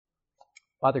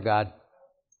Father God,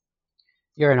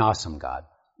 you're an awesome God.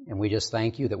 And we just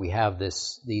thank you that we have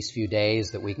these few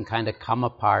days that we can kind of come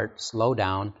apart, slow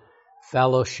down,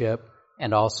 fellowship,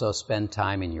 and also spend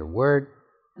time in your word,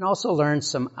 and also learn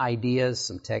some ideas,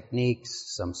 some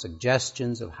techniques, some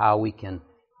suggestions of how we can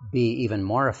be even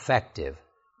more effective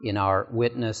in our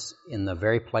witness in the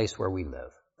very place where we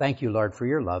live. Thank you, Lord, for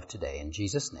your love today. In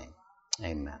Jesus' name,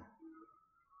 amen.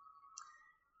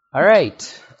 All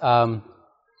right.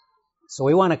 So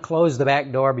we want to close the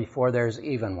back door before there's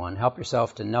even one. Help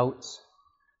yourself to notes.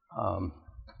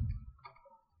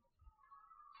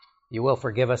 You will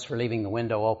forgive us for leaving the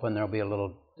window open. There'll be a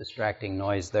little distracting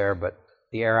noise there, but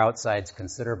the air outside's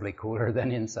considerably cooler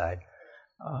than inside.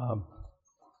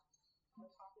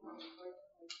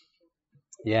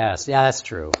 Yes, yeah, that's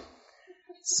true.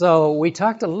 So we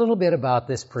talked a little bit about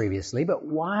this previously, but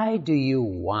why do you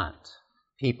want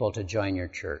people to join your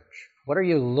church? What are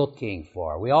you looking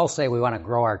for? We all say we want to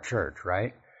grow our church,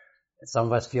 right? Some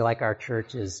of us feel like our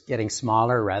church is getting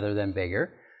smaller rather than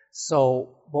bigger.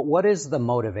 So, but what is the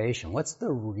motivation? What's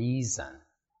the reason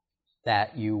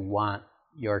that you want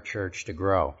your church to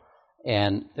grow?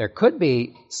 And there could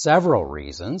be several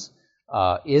reasons.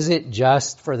 Is it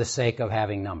just for the sake of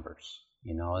having numbers?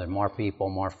 You know, there are more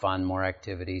people, more fun, more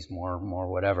activities, more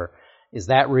whatever. Is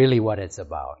that really what it's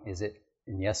about? Is it?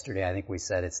 And yesterday I think we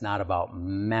said it's not about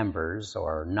members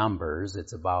or numbers.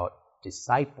 It's about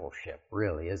discipleship,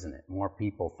 really, isn't it? More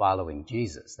people following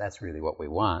Jesus. That's really what we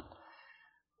want.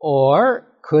 Or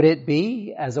could it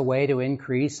be as a way to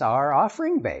increase our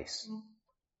offering base?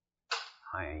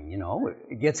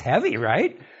 It gets heavy,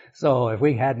 right? So if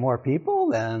we had more people,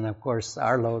 then of course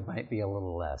our load might be a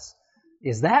little less.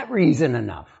 Is that reason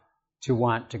enough to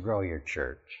want to grow your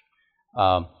church?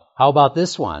 How about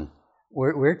this one?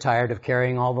 We're tired of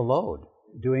carrying all the load,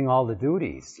 doing all the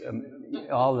duties,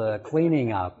 all the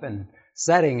cleaning up and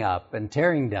setting up and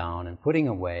tearing down and putting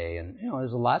away. And,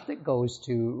 there's a lot that goes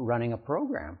to running a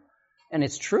program. And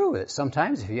it's true that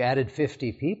sometimes if you added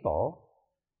 50 people,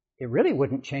 it really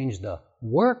wouldn't change the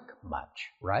work much,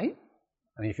 right?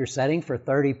 I mean, if you're setting for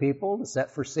 30 people to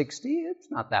set for 60, it's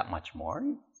not that much more.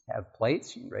 You have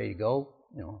plates, you're ready to go,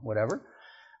 whatever.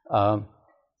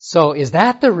 So is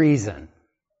that the reason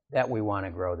that we want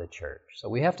to grow the church? So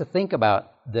we have to think about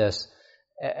this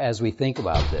as we think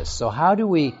about this. So how do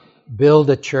we build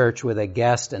a church with a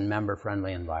guest and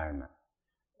member-friendly environment?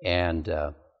 And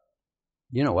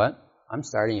you know what? I'm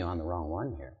starting you on the wrong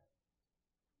one here.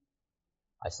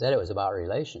 I said it was about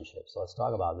relationships, so let's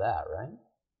talk about that, right?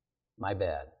 My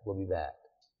bad. We'll be back.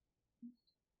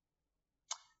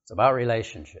 It's about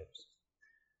relationships.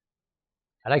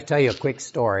 I'd like to tell you a quick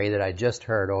story that I just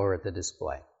heard over at the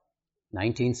display.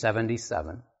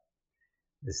 1977,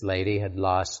 this lady had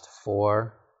lost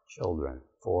 4 children,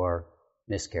 4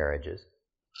 miscarriages.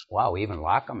 Wow, we even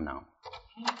lock them now.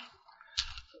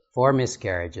 4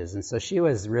 miscarriages. And so she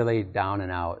was really down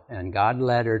and out. And God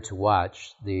led her to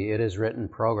watch the It Is Written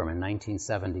program in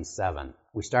 1977.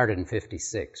 We started in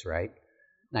 56, right?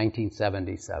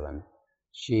 1977.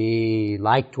 She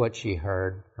liked what she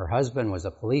heard. Her husband was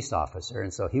a police officer,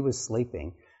 and so he was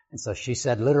sleeping. And so she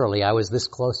said, literally, I was this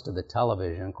close to the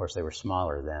television. Of course, they were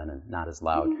smaller then and not as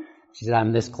loud. She said,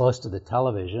 I'm this close to the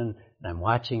television, and I'm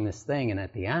watching this thing. And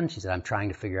at the end, she said, I'm trying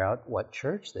to figure out what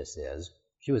church this is.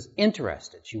 She was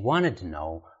interested. She wanted to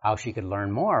know how she could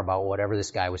learn more about whatever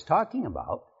this guy was talking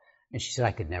about. And she said,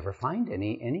 I could never find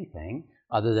anything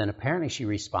other than apparently she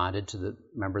responded to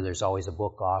remember there's always a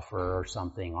book offer or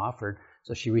something offered.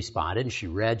 So she responded and she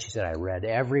read. She said, I read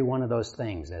every one of those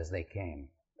things as they came.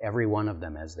 Every one of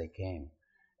them as they came.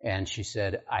 And she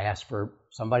said, I asked for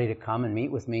somebody to come and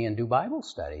meet with me and do Bible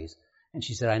studies. And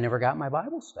she said, I never got my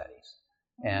Bible studies.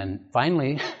 And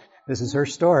finally, this is her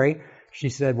story, she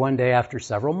said one day after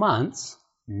several months,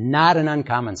 not an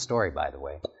uncommon story, by the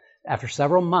way, after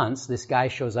several months, this guy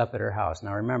shows up at her house.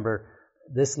 Now remember,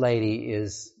 this lady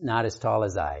is not as tall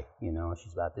as I,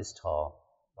 she's about this tall,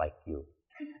 like you.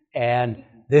 And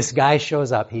this guy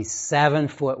shows up. He's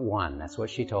 7'1". That's what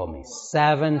she told me.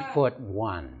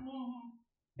 7'1".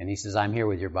 And he says, I'm here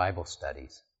with your Bible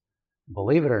studies.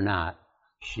 Believe it or not,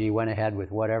 she went ahead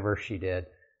with whatever she did.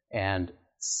 And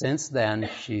since then,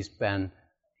 she's been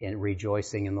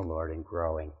rejoicing in the Lord and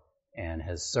growing and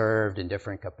has served in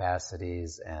different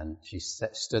capacities. And she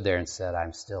stood there and said,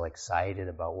 I'm still excited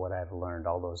about what I've learned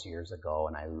all those years ago,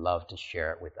 and I love to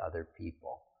share it with other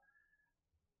people.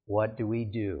 What do we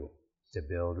do to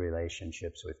build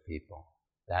relationships with people?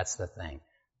 That's the thing.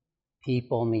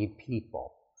 People need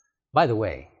people. By the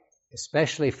way,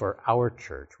 especially for our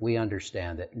church, we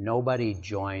understand that nobody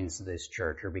joins this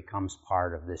church or becomes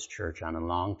part of this church on a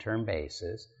long-term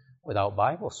basis without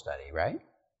Bible study, right?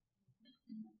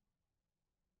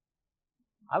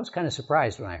 I was kind of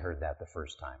surprised when I heard that the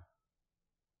first time.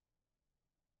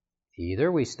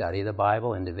 Either we study the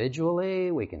Bible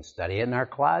individually, we can study it in our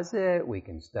closet, we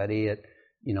can study it,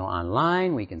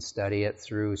 online, we can study it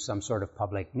through some sort of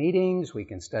public meetings,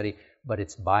 but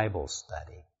it's Bible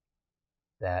study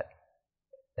that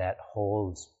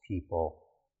holds people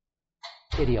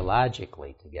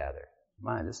ideologically together.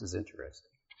 Man, this is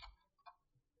interesting.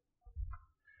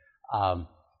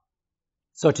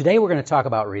 So today we're going to talk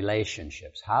about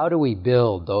relationships. How do we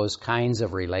build those kinds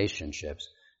of relationships?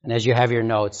 And as you have your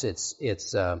notes,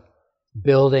 it's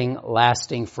building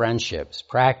lasting friendships,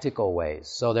 practical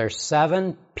ways. So there's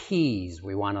 7 P's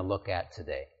we want to look at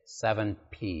today. 7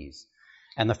 P's.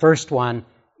 And the first one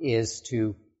is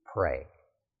to pray.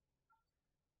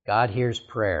 God hears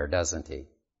prayer, doesn't He?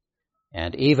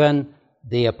 And even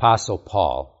the Apostle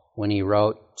Paul, when he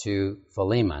wrote to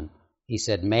Philemon, he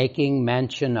said, making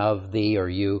mention of thee or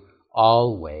you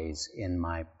always in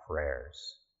my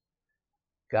prayers.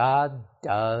 God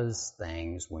does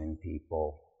things when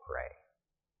people pray.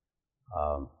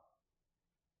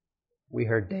 We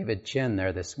heard David Chin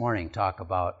there this morning talk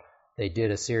about they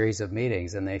did a series of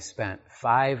meetings and they spent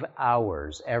 5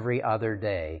 hours every other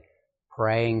day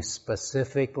praying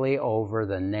specifically over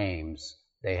the names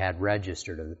they had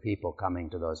registered of the people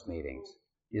coming to those meetings.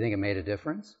 Do you think it made a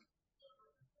difference?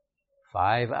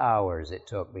 5 hours it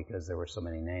took because there were so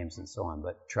many names and so on.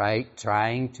 But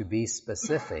trying to be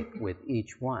specific with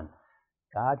each one.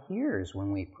 God hears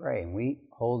when we pray. And we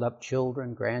hold up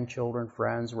children, grandchildren,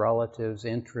 friends, relatives,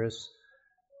 interests.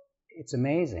 It's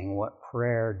amazing what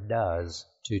prayer does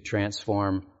to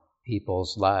transform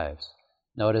people's lives.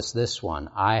 Notice this one.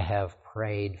 I have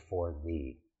prayed for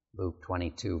thee. Luke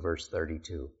 22, verse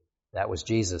 32. That was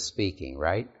Jesus speaking,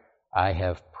 right? I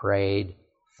have prayed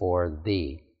for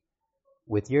thee.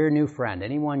 With your new friend,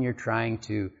 anyone you're trying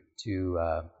to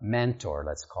mentor,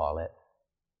 let's call it,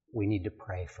 we need to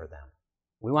pray for them.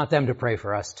 We want them to pray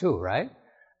for us too, right?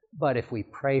 But if we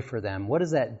pray for them, what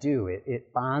does that do?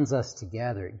 It bonds us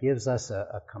together. It gives us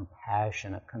a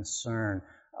compassion, a concern,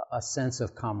 a sense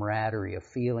of camaraderie, a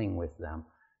feeling with them.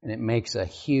 And it makes a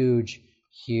huge,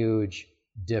 huge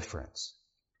difference.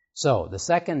 So the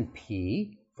second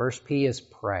P, first P is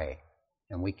pray.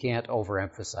 And we can't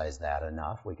overemphasize that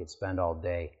enough. We could spend all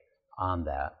day on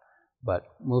that. But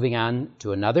moving on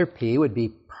to another P would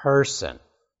be person.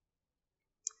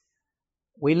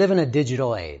 We live in a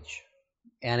digital age.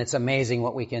 And it's amazing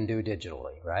what we can do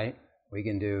digitally, right? We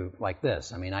can do like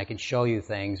this. I can show you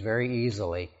things very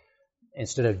easily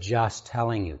instead of just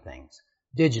telling you things.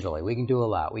 Digitally, we can do a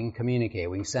lot. We can communicate.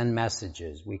 We can send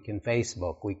messages. We can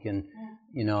Facebook. We can,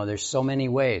 there's so many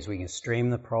ways. We can stream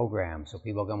the program so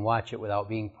people can watch it without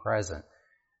being present.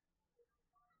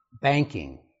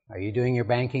 Banking. Are you doing your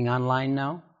banking online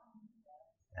now?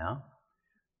 Yeah?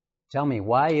 Tell me,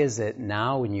 why is it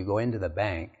now when you go into the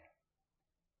bank,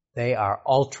 they are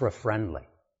ultra friendly?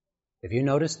 Have you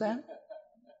noticed that? Have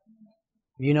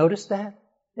you noticed that?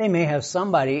 They may have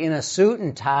somebody in a suit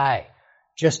and tie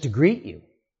just to greet you.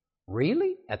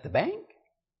 Really? At the bank?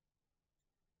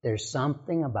 There's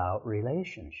something about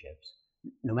relationships.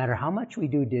 No matter how much we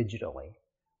do digitally,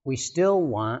 we still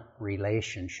want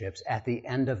relationships at the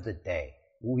end of the day.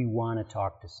 We want to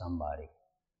talk to somebody.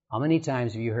 How many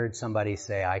times have you heard somebody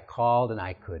say, I called and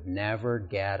I could never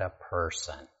get a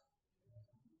person?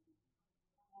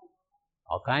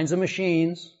 All kinds of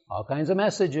machines, all kinds of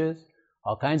messages,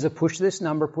 all kinds of push this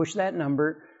number, push that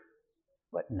number,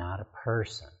 but not a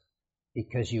person.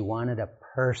 Because you wanted a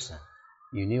person.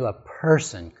 You knew a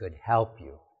person could help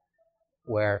you,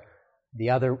 where the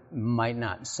other might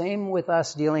not. Same with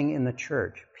us dealing in the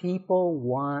church. People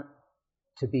want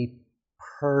to be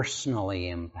personally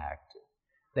impacted.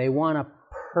 They want a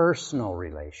personal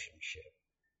relationship.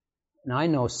 Now, I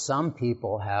know some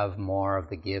people have more of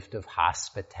the gift of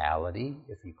hospitality,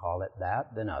 if you call it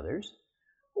that, than others.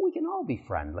 But we can all be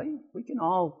friendly. We can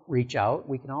all reach out.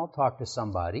 We can all talk to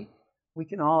somebody. We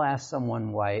can all ask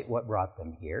someone what brought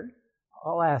them here.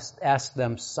 I'll ask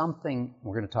them something.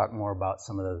 We're going to talk more about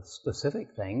some of the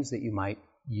specific things that you might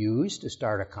use to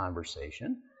start a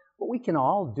conversation. But we can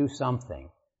all do something.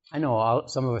 I know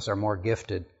some of us are more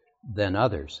gifted than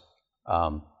others.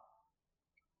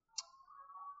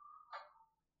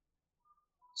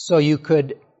 So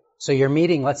you're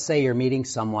meeting, let's say you're meeting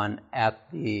someone at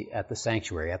the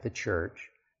sanctuary, at the church.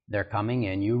 They're coming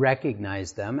in. You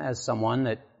recognize them as someone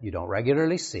that you don't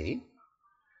regularly see.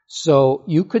 So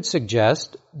you could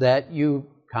suggest that you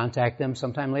contact them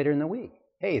sometime later in the week.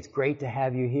 Hey, it's great to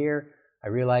have you here. I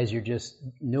realize you're just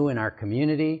new in our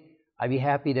community. I'd be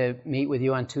happy to meet with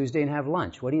you on Tuesday and have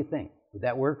lunch. What do you think? Would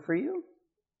that work for you?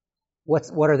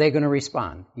 What are they going to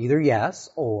respond? Either yes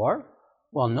or,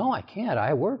 well, no, I can't.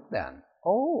 I work then.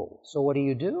 Oh, so what do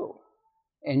you do?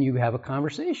 And you have a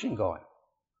conversation going.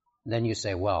 Then you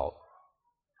say, well,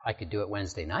 I could do it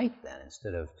Wednesday night then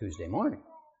instead of Tuesday morning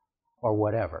or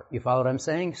whatever. You follow what I'm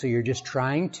saying? So you're just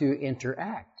trying to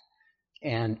interact.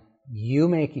 And you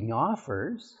making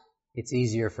offers, it's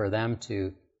easier for them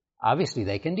to, obviously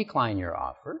they can decline your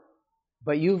offer,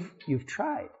 but you've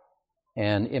tried.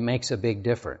 And it makes a big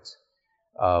difference.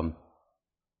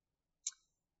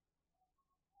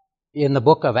 In the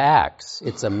book of Acts,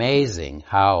 it's amazing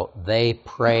how they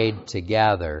prayed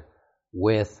together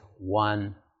with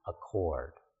one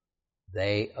accord.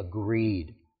 They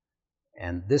agreed.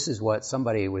 And this is what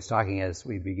somebody was talking as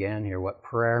we began here, what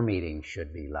prayer meetings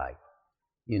should be like.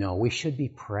 You know, we should be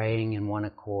praying in one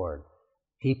accord.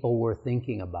 People we're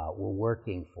thinking about, we're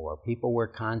working for, people we're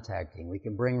contacting. We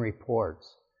can bring reports.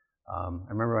 I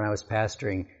remember when I was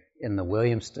pastoring in the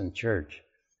Williamston church,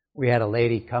 we had a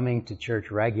lady coming to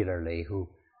church regularly who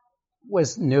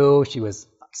was new. She was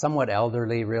somewhat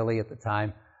elderly, really, at the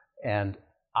time. And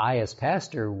I, as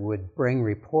pastor, would bring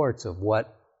reports of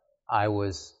what I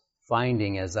was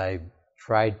finding as I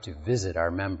tried to visit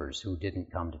our members who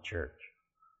didn't come to church,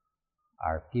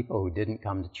 our people who didn't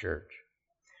come to church.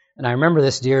 And I remember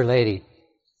this dear lady,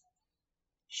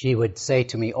 she would say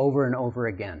to me over and over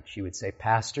again, she would say,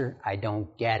 Pastor, I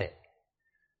don't get it.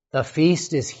 The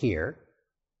feast is here,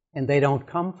 and they don't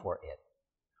come for it.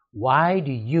 Why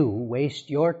do you waste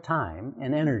your time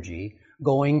and energy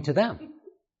going to them?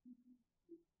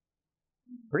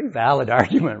 Pretty valid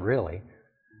argument, really.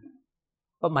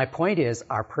 But my point is,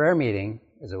 our prayer meeting,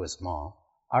 as it was small,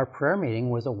 our prayer meeting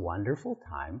was a wonderful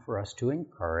time for us to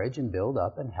encourage and build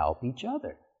up and help each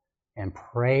other and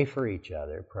pray for each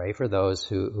other, pray for those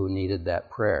who needed that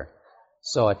prayer.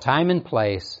 So a time and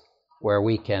place where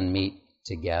we can meet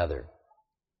together.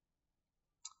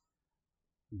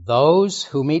 Those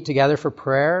who meet together for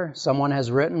prayer, someone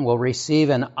has written, will receive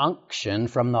an unction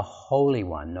from the Holy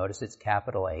One. Notice it's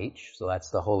capital H, so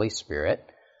that's the Holy Spirit.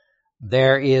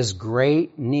 There is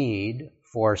great need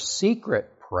for secret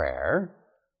prayer,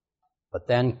 but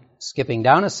then skipping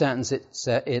down a sentence it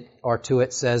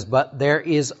says, but there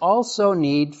is also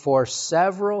need for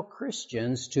several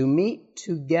Christians to meet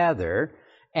together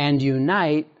and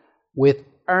unite with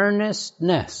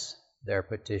earnestness their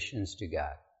petitions to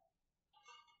God.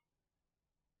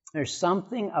 There's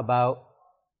something about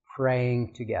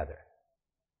praying together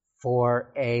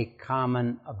for a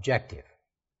common objective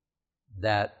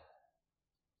that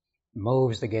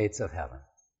moves the gates of heaven.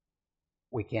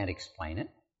 We can't explain it,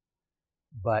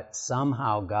 but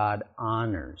somehow God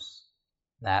honors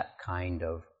that kind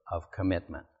of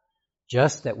commitment.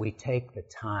 Just that we take the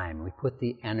time, we put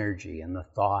the energy and the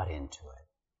thought into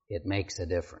it, it makes a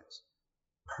difference.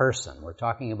 Person, we're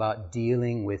talking about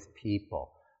dealing with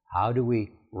people. How do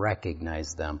we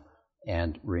recognize them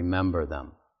and remember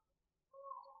them?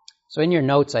 So in your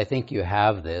notes, I think you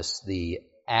have this, the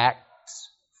Acts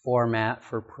format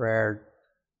for prayer.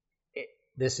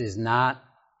 This is not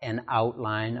an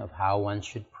outline of how one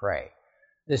should pray.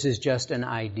 This is just an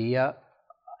idea,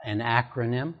 an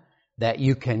acronym that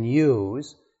you can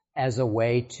use as a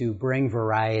way to bring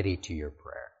variety to your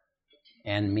prayer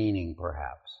and meaning,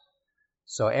 perhaps.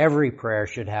 So every prayer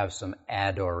should have some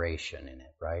adoration in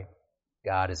it, right?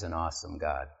 God is an awesome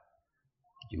God.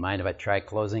 Do you mind if I try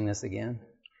closing this again?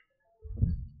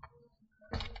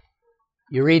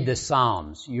 You read the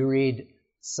Psalms. You read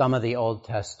some of the Old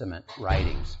Testament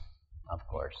writings, of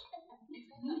course.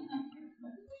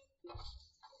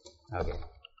 Okay.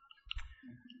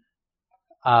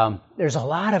 There's a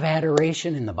lot of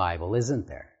adoration in the Bible, isn't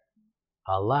there?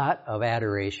 A lot of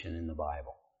adoration in the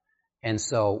Bible. And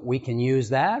so we can use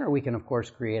that, or we can, of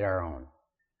course, create our own.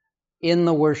 In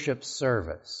the worship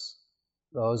service,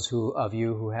 those of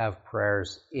you who have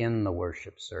prayers in the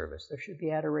worship service, there should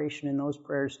be adoration in those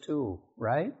prayers too,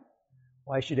 right?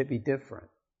 Why should it be different?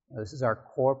 This is our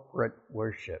corporate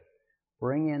worship.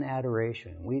 Bring in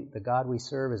adoration. The God we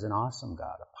serve is an awesome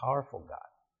God, a powerful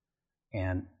God.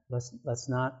 And let's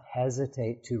not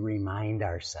hesitate to remind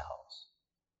ourselves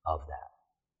of that.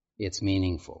 It's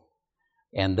meaningful.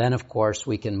 And then, of course,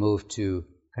 we can move to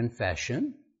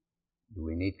confession. Do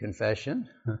we need confession?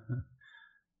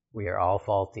 We are all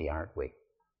faulty, aren't we?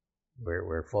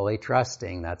 We're fully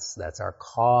trusting. That's our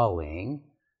calling,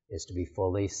 is to be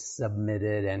fully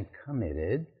submitted and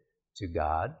committed to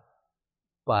God.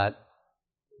 But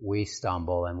we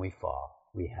stumble and we fall.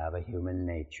 We have a human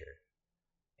nature.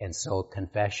 And so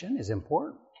confession is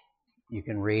important. You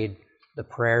can read the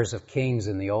prayers of kings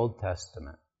in the Old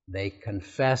Testament. They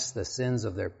confess the sins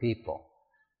of their people.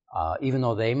 Even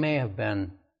though they may have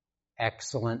been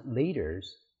excellent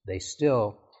leaders, they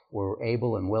still were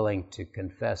able and willing to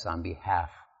confess on behalf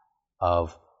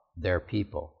of their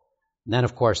people. And then,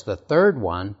 of course, the third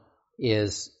one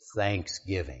is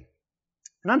thanksgiving.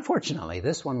 And unfortunately,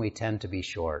 this one we tend to be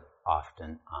short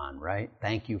often on, right?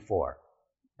 Thank you for.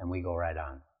 And we go right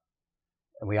on.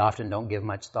 And we often don't give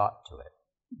much thought to it.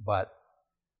 But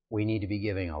we need to be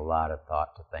giving a lot of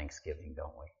thought to thanksgiving,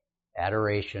 don't we?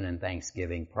 Adoration and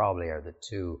thanksgiving probably are the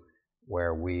two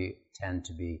where we tend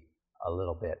to be a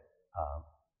little bit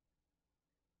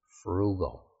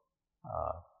frugal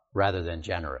rather than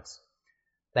generous.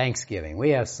 Thanksgiving.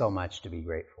 We have so much to be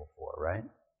grateful for, right?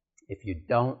 If you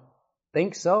don't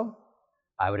think so,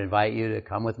 I would invite you to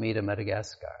come with me to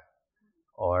Madagascar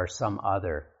or some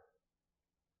other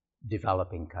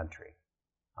developing country.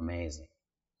 Amazing.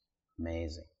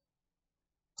 Amazing.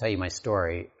 I'll tell you my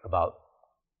story about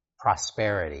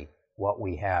prosperity, what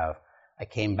we have. I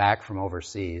came back from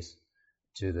overseas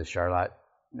to the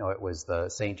it was the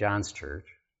St. John's Church,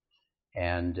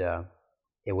 and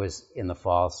it was in the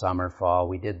fall.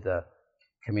 We did the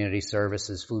community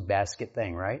services food basket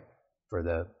thing, right? For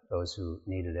those who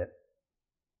needed it.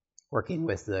 Working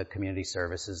with the community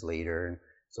services leader. And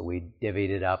so we divvied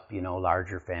it up,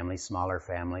 larger families, smaller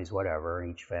families, whatever,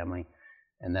 each family.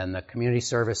 And then the community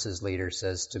services leader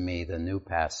says to me, the new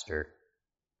pastor,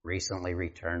 recently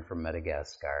returned from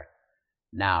Madagascar,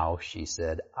 now, she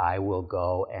said, I will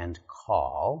go and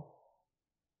call,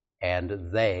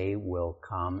 and they will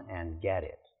come and get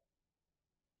it.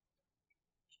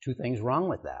 There's two things wrong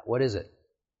with that. What is it?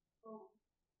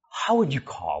 How would you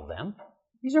call them?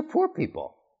 These are poor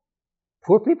people.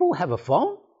 Poor people have a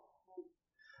phone?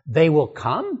 They will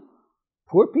come?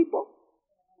 Poor people?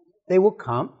 They will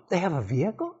come? They have a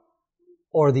vehicle?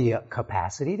 Or the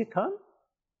capacity to come?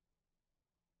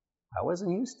 I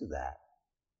wasn't used to that.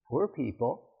 Poor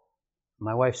people.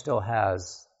 My wife still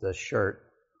has the shirt.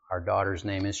 Our daughter's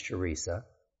name is Teresa.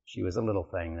 She was a little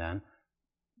thing then.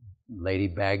 Lady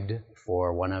begged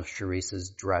for one of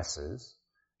Teresa's dresses.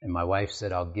 And my wife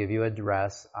said, I'll give you a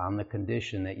dress on the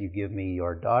condition that you give me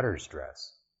your daughter's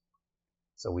dress.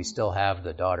 So we still have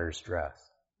the daughter's dress.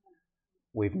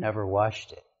 We've never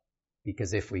washed it.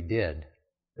 Because if we did,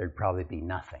 there'd probably be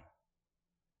nothing.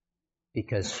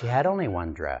 Because she had only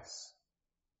one dress.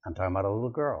 I'm talking about a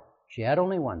little girl. She had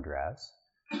only one dress.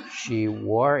 She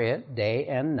wore it day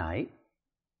and night.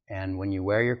 And when you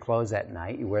wear your clothes at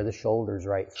night, you wear the shoulders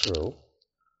right through.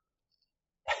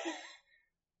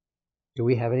 Do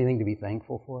we have anything to be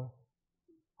thankful for?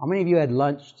 How many of you had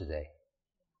lunch today?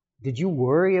 Did you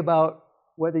worry about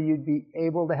whether you'd be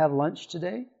able to have lunch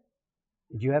today?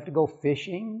 Did you have to go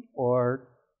fishing or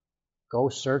go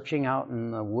searching out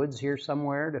in the woods here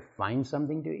somewhere to find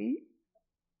something to eat?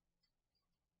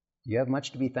 Do you have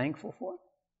much to be thankful for?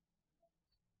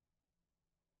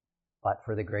 But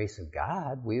for the grace of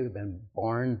God, we would have been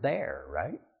born there,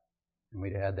 right? And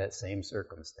we'd have had that same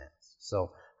circumstance.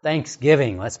 So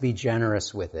Thanksgiving, let's be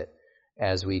generous with it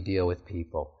as we deal with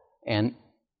people. And,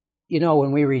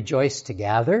 when we rejoice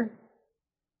together,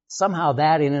 somehow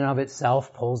that in and of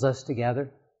itself pulls us together.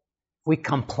 If we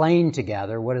complain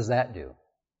together, what does that do?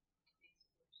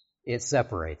 It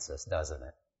separates us, doesn't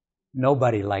it?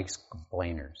 Nobody likes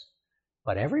complainers.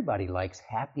 But everybody likes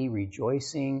happy,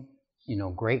 rejoicing,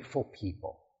 grateful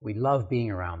people. We love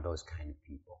being around those kind of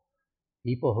people.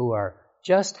 People who are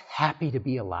just happy to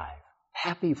be alive.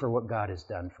 Happy for what God has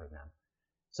done for them.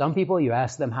 Some people, you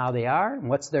ask them how they are, and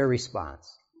what's their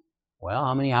response? Well,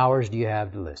 how many hours do you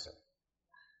have to listen?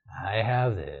 I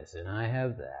have this, and I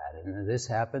have that, and this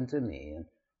happened to me. And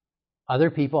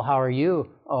other people, how are you?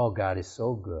 Oh, God is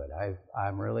so good.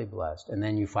 I'm really blessed. And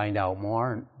then you find out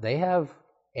more, and they have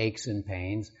aches and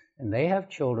pains, and they have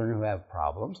children who have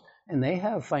problems, and they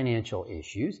have financial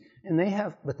issues,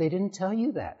 but they didn't tell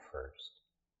you that first.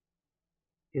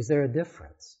 Is there a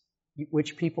difference?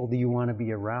 Which people do you want to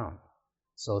be around?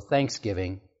 So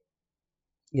Thanksgiving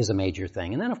is a major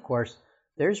thing. And then, of course,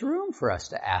 there's room for us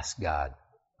to ask God.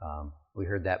 We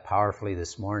heard that powerfully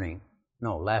this morning.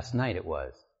 No, last night it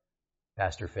was.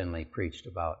 Pastor Finley preached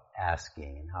about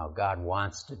asking and how God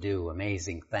wants to do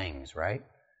amazing things, right?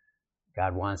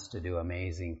 God wants to do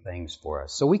amazing things for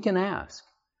us. So we can ask.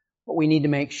 But we need to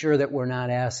make sure that we're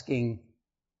not asking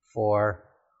for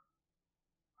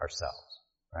ourselves,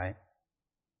 right?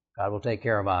 God will take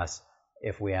care of us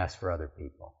if we ask for other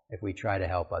people, if we try to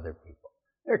help other people.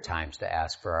 There are times to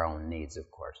ask for our own needs, of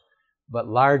course. But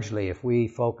largely, if we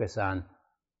focus on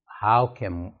how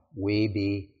can we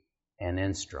be an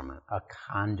instrument, a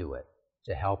conduit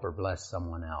to help or bless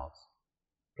someone else.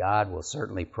 God will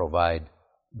certainly provide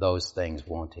those things,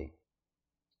 won't He?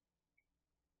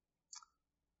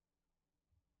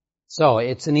 So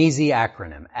it's an easy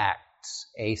acronym, ACTS,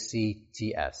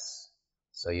 A-C-T-S.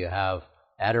 So you have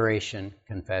adoration,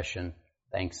 confession,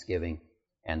 thanksgiving,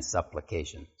 and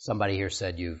supplication. Somebody here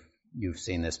said you've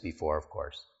seen this before, of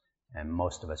course, and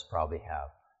most of us probably have.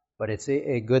 But it's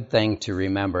a good thing to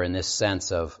remember in this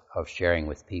sense of sharing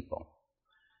with people.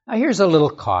 Now here's a little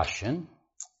caution.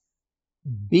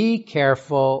 Be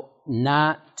careful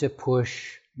not to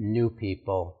push new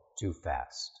people too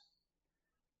fast.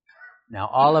 Now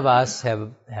all of us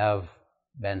have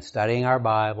been studying our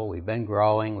Bible, we've been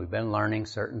growing, we've been learning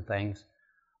certain things,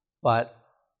 but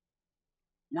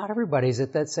not everybody's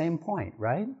at that same point,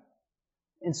 right?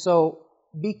 And so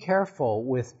be careful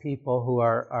with people who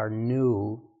are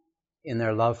new in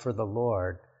their love for the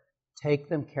Lord. Take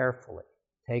them carefully.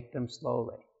 Take them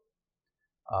slowly.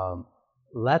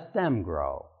 Let them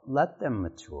grow. Let them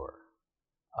mature.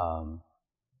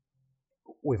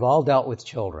 We've all dealt with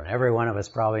children. Every one of us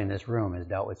probably in this room has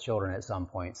dealt with children at some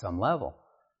point, some level.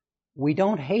 We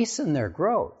don't hasten their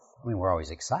growth. I mean, we're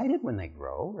always excited when they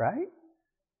grow, right?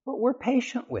 But we're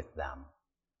patient with them.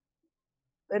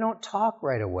 They don't talk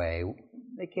right away.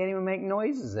 They can't even make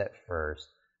noises at first.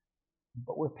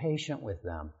 But we're patient with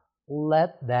them.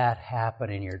 Let that happen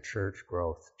in your church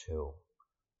growth too.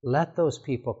 Let those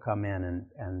people come in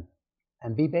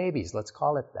and be babies, let's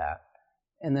call it that.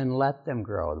 And then let them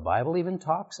grow. The Bible even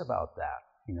talks about that.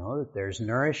 That there's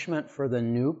nourishment for the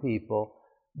new people,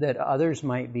 that others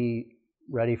might be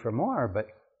ready for more, but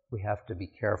we have to be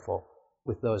careful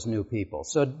with those new people.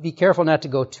 So be careful not to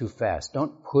go too fast.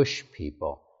 Don't push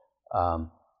people.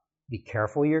 Be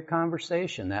careful your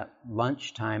conversation, that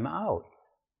lunchtime out.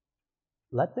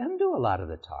 Let them do a lot of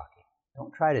the talking.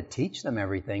 Don't try to teach them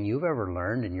everything you've ever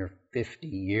learned in your 50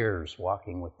 years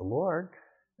walking with the Lord.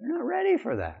 They're not ready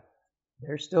for that.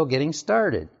 They're still getting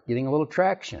started, getting a little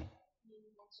traction.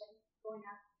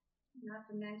 Not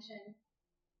to mention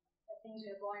the things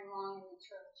that are going wrong in the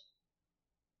church.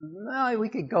 Well, we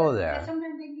could go there. Because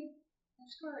sometimes they get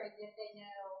discouraged if they know.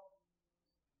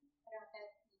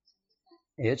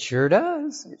 It sure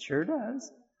does. It sure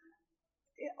does.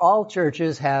 All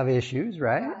churches have issues,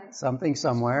 right? Something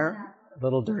somewhere, a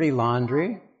little dirty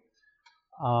laundry.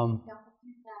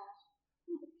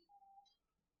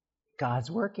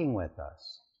 God's working with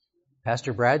us.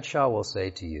 Pastor Bradshaw will say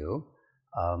to you,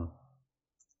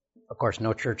 of course,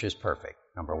 no church is perfect,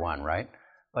 number one, right?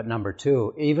 But number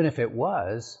two, even if it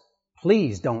was,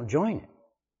 please don't join it,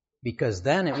 because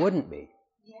then it wouldn't be.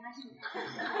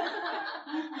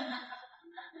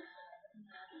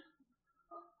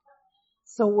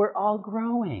 So we're all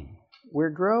growing. We're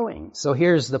growing. So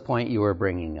here's the point you were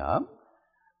bringing up.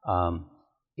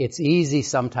 It's easy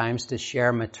sometimes to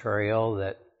share material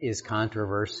that is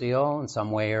controversial in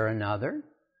some way or another.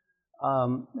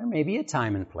 There may be a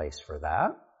time and place for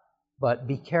that. But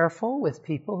be careful with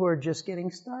people who are just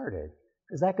getting started,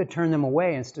 because that could turn them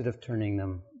away instead of turning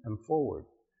them forward.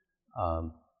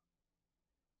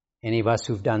 Any of us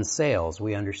who've done sales,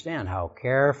 we understand how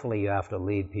carefully you have to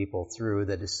lead people through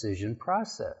the decision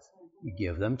process. You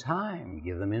give them time, you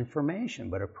give them information,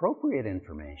 but appropriate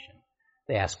information.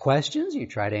 They ask questions, you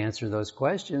try to answer those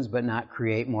questions, but not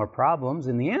create more problems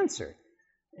in the answer.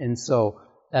 And so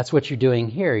that's what you're doing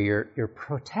here. You're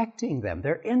protecting them.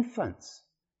 They're infants.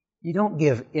 You don't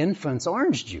give infants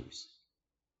orange juice,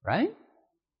 right?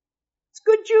 It's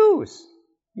good juice.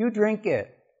 You drink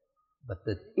it. But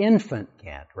the infant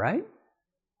can't, right?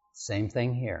 Same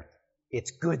thing here.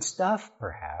 It's good stuff,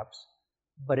 perhaps,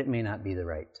 but it may not be the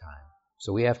right time.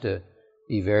 So we have to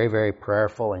be very, very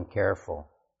prayerful and careful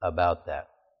about that.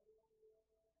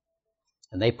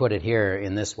 And they put it here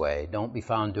in this way: don't be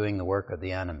found doing the work of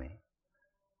the enemy.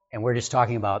 And we're just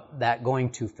talking about that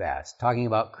going too fast, talking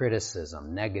about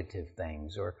criticism, negative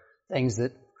things, or things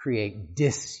that create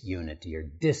disunity or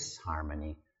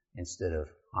disharmony instead of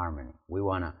harmony. We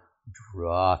want to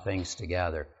draw things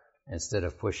together instead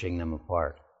of pushing them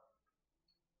apart.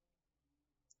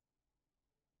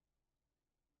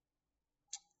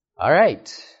 All right.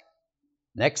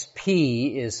 Next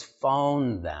P is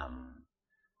phone them.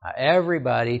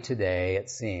 Everybody today, it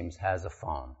seems, has a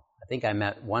phone. I think I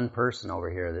met one person over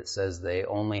here that says they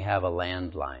only have a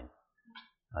landline.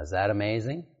 Is that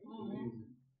amazing?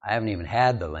 I haven't even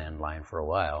had the landline for a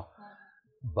while.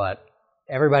 But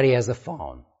everybody has a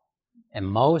phone. And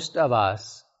most of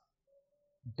us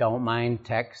don't mind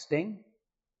texting.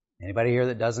 Anybody here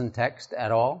that doesn't text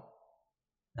at all?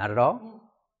 Not at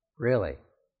all? Really?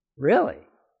 Really?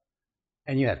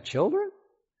 And you have children?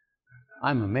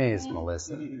 I'm amazed,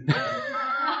 Melissa.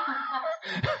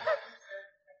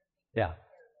 Yeah.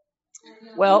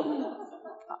 Well,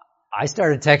 I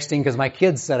started texting because my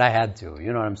kids said I had to.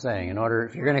 You know what I'm saying? In order,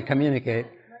 if you're going to communicate.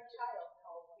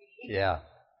 Yeah.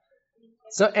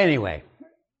 So anyway,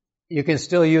 you can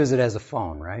still use it as a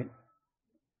phone, right?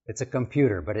 It's a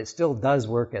computer, but it still does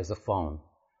work as a phone.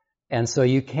 And so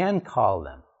you can call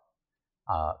them,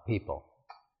 people.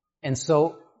 And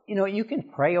so, you can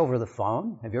pray over the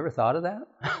phone. Have you ever thought of that?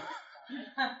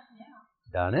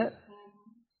 Done it?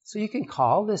 So you can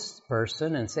call this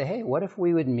person and say, hey, what if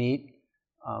we would meet,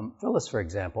 Phyllis, for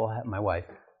example, my wife,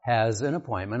 has an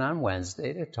appointment on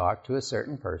Wednesday to talk to a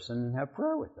certain person and have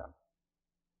prayer with them.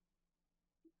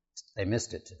 They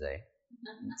missed it today.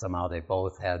 Somehow they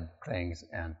both had things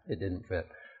and it didn't fit.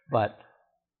 But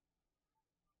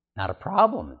not a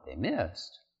problem that they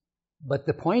missed. But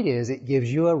the point is, it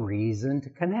gives you a reason to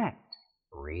connect,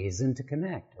 a reason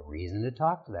to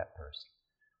talk to that person.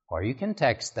 Or you can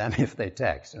text them if they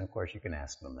text, and of course you can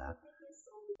ask them that.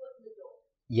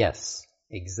 Yes,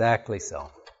 exactly so.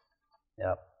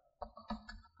 Yep.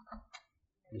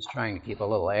 Just trying to keep a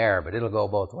little air, but it'll go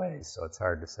both ways, so it's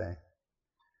hard to say.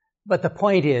 But the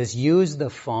point is, use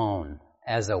the phone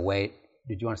as a way.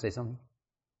 Did you want to say something?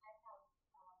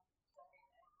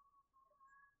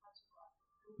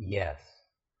 Yes.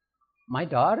 My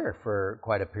daughter, for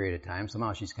quite a period of time,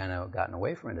 somehow she's kind of gotten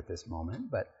away from it at this moment,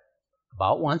 but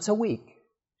about once a week,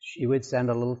 she would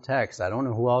send a little text. I don't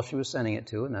know who else she was sending it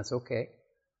to, and that's okay.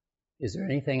 Is there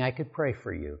anything I could pray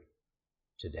for you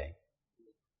today?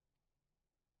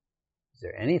 Is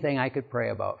there anything I could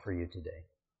pray about for you today?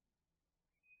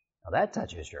 Now that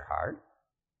touches your heart.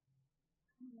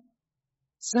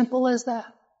 Simple as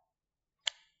that.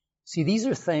 See, these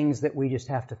are things that we just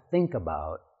have to think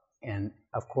about. And,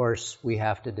 of course, we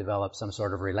have to develop some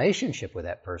sort of relationship with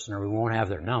that person or we won't have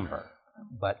their number.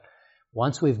 But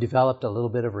once we've developed a little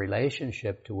bit of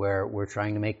relationship to where we're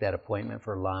trying to make that appointment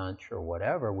for lunch or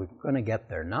whatever, we're going to get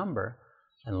their number.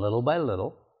 And little by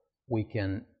little, we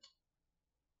can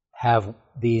have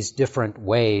these different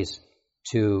ways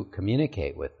to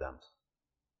communicate with them.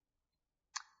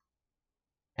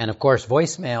 And, of course,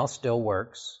 voicemail still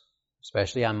works,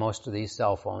 especially on most of these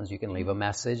cell phones. You can leave a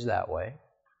message that way.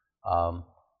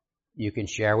 You can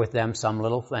share with them some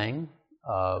little thing.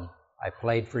 I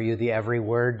played for you the Every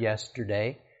Word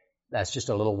yesterday. That's just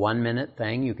a little 1-minute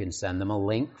thing. You can send them a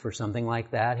link for something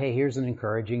like that. Hey, here's an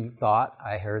encouraging thought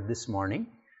I heard this morning.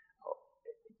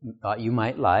 Thought you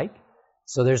might like.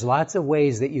 So there's lots of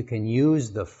ways that you can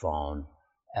use the phone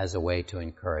as a way to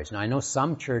encourage. Now, I know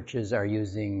some churches are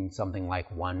using something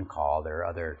like One Call. There are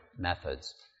other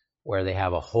methods where they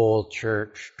have a whole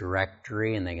church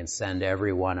directory and they can send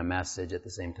everyone a message at the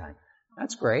same time.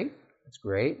 That's great. That's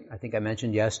great. I think I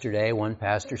mentioned yesterday one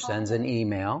pastor sends an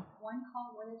email. One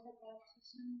Call, what is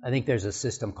it? I think there's a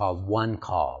system called One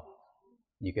Call.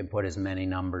 You can put as many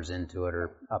numbers into it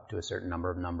or up to a certain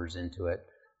number of numbers into it.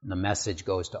 And the message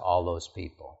goes to all those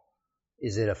people.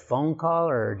 Is it a phone call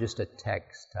or just a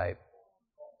text type?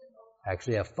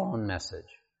 Actually, a phone message.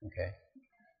 Okay.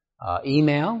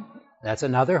 Email. That's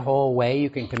another whole way you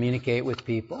can communicate with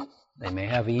people. They may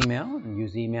have email and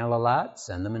use email a lot.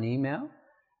 Send them an email.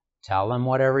 Tell them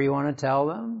whatever you want to tell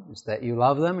them. Just that you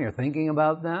love them, you're thinking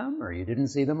about them, or you didn't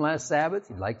see them last Sabbath,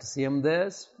 you'd like to see them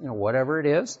this, whatever it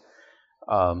is.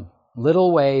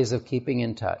 Little ways of keeping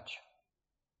in touch.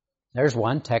 There's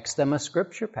one, text them a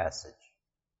scripture passage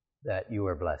that you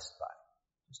were blessed by.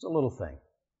 Just a little thing.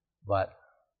 But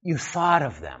you thought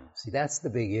of them. See, that's the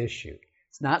big issue.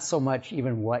 It's not so much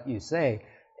even what you say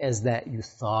as that you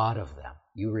thought of them.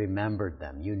 You remembered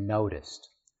them. You noticed.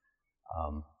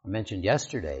 I mentioned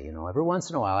yesterday, every once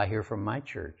in a while I hear from my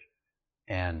church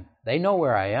and they know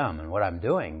where I am and what I'm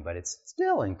doing, but it's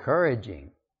still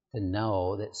encouraging to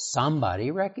know that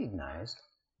somebody recognized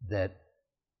that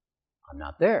I'm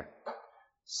not there.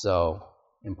 So,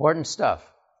 important stuff.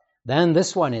 Then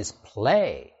this one is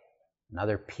play.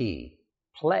 Another P.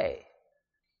 Play.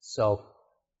 So,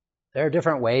 there are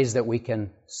different ways that we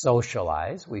can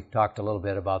socialize. We've talked a little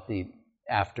bit about the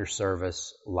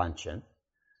after-service luncheon.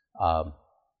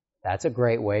 That's a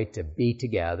great way to be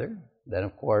together. Then,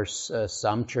 of course,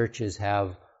 some churches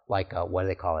have like what do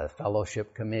they call it, a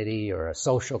fellowship committee or a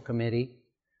social committee.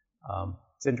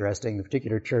 It's interesting, the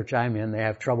particular church I'm in, they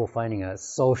have trouble finding a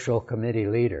social committee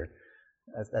leader.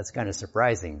 That's kind of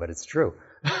surprising, but it's true.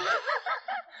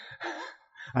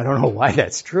 I don't know why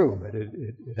that's true, but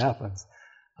it happens.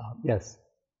 Yes.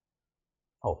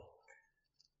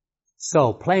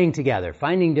 So, playing together,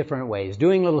 finding different ways,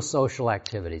 doing little social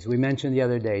activities. We mentioned the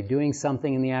other day, doing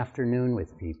something in the afternoon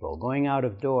with people, going out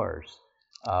of doors.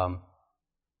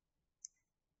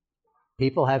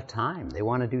 people have time. They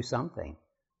want to do something.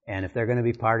 And if they're going to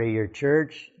be part of your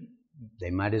church,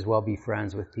 they might as well be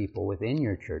friends with people within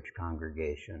your church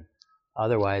congregation.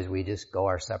 Otherwise, we just go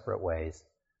our separate ways.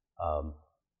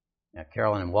 Now,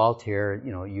 Carolyn and Walt here,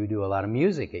 you do a lot of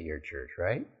music at your church,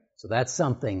 right? So that's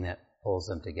something that pulls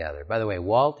them together. By the way,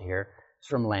 Walt here is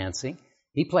from Lansing.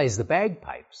 He plays the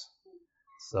bagpipes.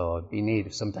 So it'd be neat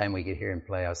if sometime we could hear him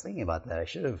play. I was thinking about that. I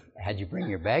should have had you bring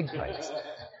your bagpipes.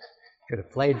 Could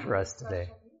have played for us today.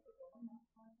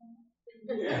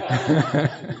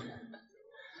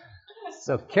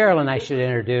 So Carolyn, I should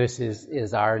introduce,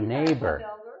 is our neighbor.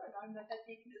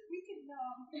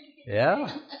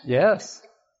 Yeah, yes.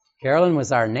 Carolyn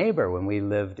was our neighbor when we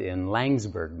lived in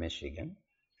Langsburg, Michigan.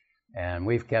 And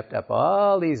we've kept up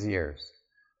all these years.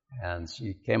 And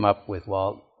she came up with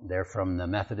Walt. They're from the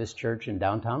Methodist Church in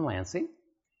downtown Lansing.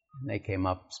 And they came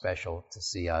up special to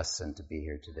see us and to be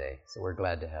here today. So we're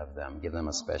glad to have them. Give them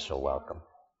a special welcome.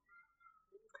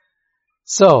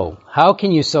 So, how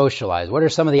can you socialize? What are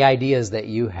some of the ideas that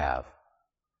you have?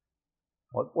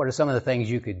 What are some of the things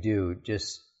you could do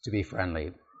just to be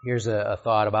friendly? Here's a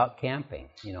thought about camping.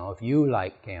 If you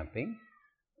like camping,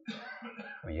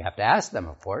 well, you have to ask them,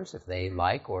 of course, if they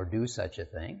like or do such a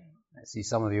thing. I see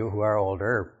some of you who are older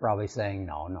are probably saying,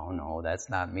 no, that's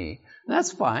not me. And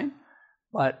that's fine.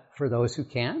 But for those who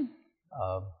can,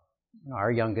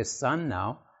 our youngest son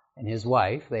now and his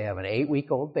wife, they have an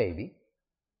 8-week-old baby.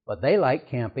 But they like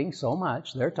camping so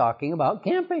much, they're talking about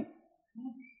camping.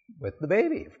 With the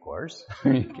baby, of course.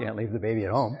 You can't leave the baby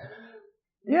at home.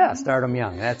 Yeah, start them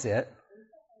young, that's it.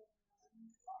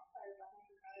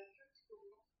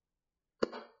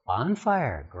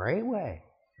 Bonfire, great way.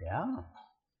 Yeah.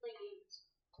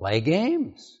 Play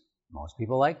games. Most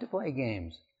people like to play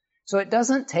games. So it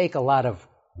doesn't take a lot of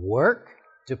work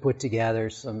to put together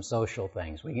some social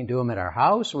things. We can do them at our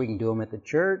house, we can do them at the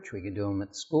church, we can do them at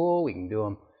the school, we can do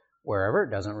them wherever.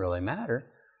 It doesn't really matter.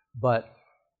 But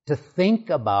to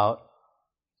think about,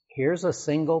 here's a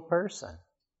single person.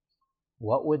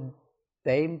 What would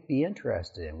they be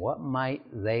interested in? What might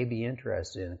they be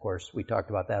interested in? Of course, we talked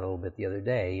about that a little bit the other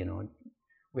day.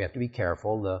 We have to be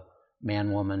careful. The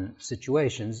man-woman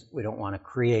situations, we don't want to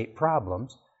create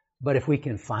problems. But if we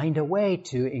can find a way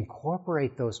to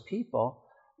incorporate those people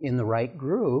in the right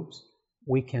groups,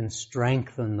 we can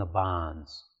strengthen the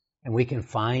bonds. And we can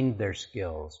find their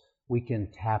skills. We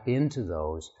can tap into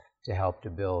those to help to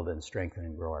build and strengthen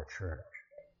and grow our church.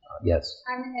 Yes?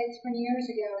 It's been years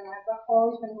ago, and I've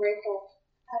always been grateful.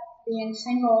 Being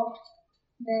single,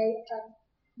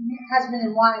 husband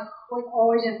and wife would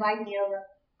always invite me over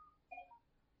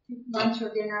to lunch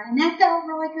or dinner, and that felt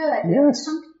really good. Yes.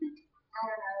 I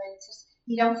don't know, it's just,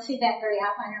 you don't see that very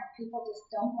often. I know people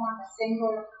just don't want a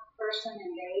single person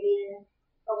and dating,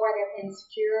 or whatever,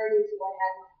 insecurities or what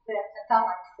have you, but it felt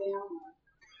like family.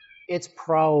 It's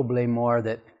probably more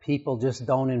that people just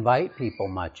don't invite people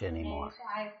much anymore.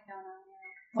 I don't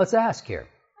know. Let's ask here.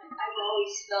 I've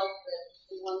always felt that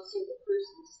the one single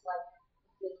person is like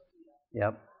a big deal.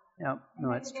 Yep.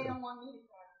 No, that's They true. don't want me to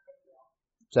feel like a big deal.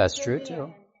 That's true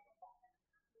too.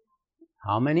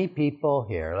 How many people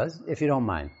here, if you don't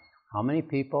mind, how many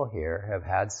people here have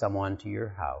had someone to your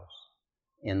house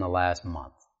in the last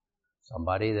month?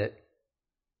 Somebody that,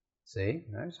 see,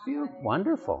 there's a few.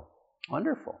 Wonderful.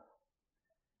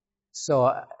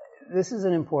 So this is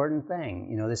an important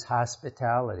thing, this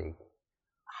hospitality.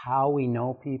 How we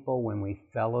know people, when we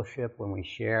fellowship, when we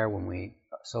share, when we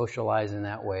socialize in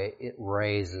that way, it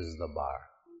raises the bar.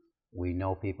 We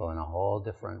know people in a whole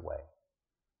different way.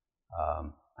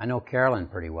 I know Carolyn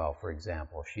pretty well, for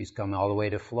example. She's come all the way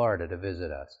to Florida to visit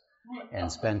us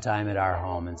and spend time at our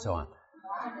home and so on.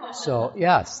 So,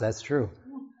 yes, that's true.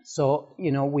 So,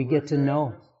 we get to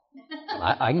know.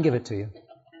 I can give it to you.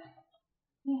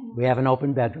 We have an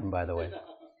open bedroom, by the way.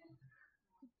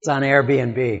 It's on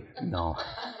Airbnb. No.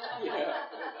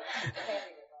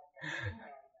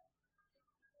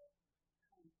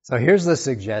 So here's the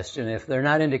suggestion. If they're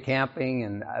not into camping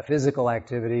and physical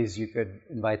activities, you could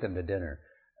invite them to dinner.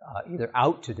 Either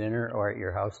out to dinner or at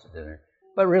your house to dinner.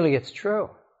 But really, it's true.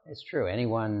 It's true.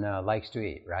 Anyone likes to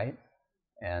eat, right?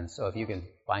 And so if you can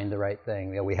find the right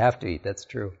thing, we have to eat. That's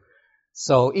true.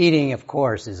 So eating, of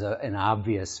course, is an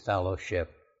obvious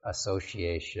fellowship,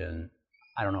 association.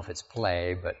 I don't know if it's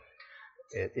play, but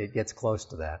it gets close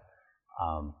to that.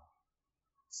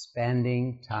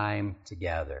 Spending time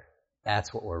together.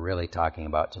 That's what we're really talking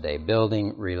about today,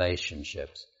 building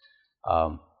relationships.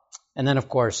 And then, of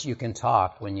course, you can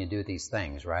talk when you do these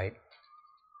things, right?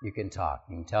 You can talk.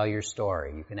 You can tell your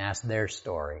story. You can ask their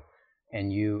story.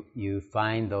 And you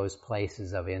find those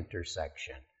places of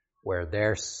intersection where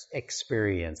their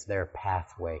experience, their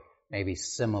pathway may be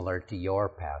similar to your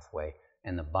pathway,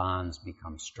 and the bonds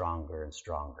become stronger and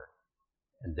stronger,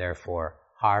 and therefore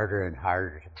harder and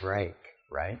harder to break,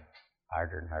 right?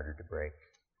 Harder and harder to break.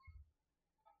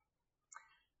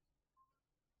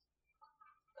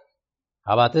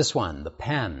 How about this one? The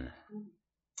pen.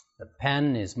 The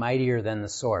pen is mightier than the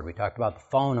sword. We talked about the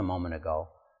phone a moment ago,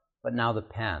 but now the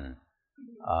pen.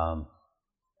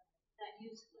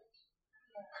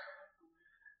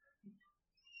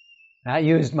 Not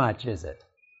used much, is it?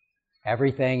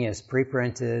 Everything is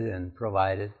pre-printed and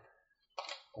provided.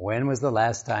 When was the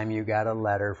last time you got a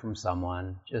letter from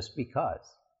someone just because?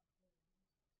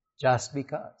 Just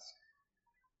because.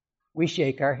 We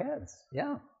shake our heads,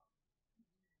 yeah.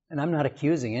 And I'm not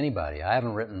accusing anybody. I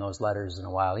haven't written those letters in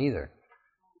a while either.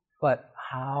 But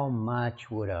how much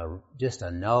would just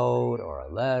a note or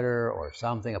a letter or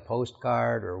something, a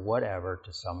postcard or whatever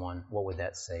to someone, what would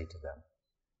that say to them?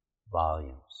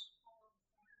 Volumes.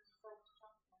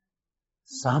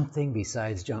 Something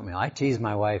besides junk mail. I tease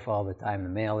my wife all the time. The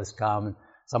mail is come.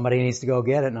 Somebody needs to go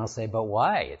get it. And I'll say, but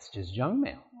why? It's just junk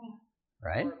mail.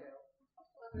 Right?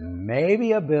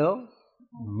 Maybe a bill.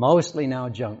 Mostly now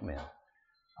junk mail.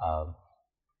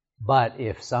 But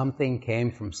if something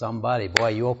came from somebody, boy,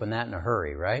 you open that in a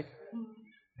hurry, right?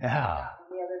 Yeah. The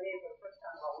other day, for the first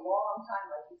time in a long time,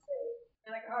 like you say,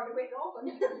 and I can hardly wait to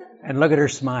open. And look at her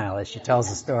smile as she tells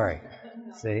the story.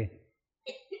 See?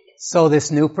 So this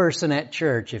new person at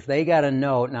church, if they got a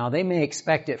note, now they may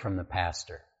expect it from the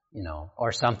pastor,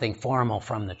 or something formal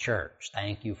from the church.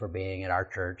 Thank you for being at our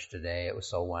church today. It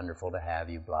was so wonderful to have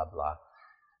you, blah,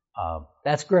 blah.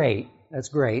 That's great. That's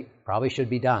great. Probably should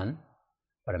be done.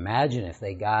 But imagine if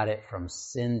they got it from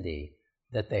Cindy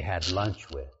that they had lunch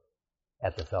with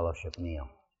at the fellowship meal.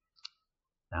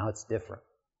 Now it's different.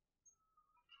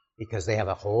 Because they have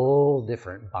a whole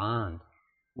different bond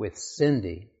with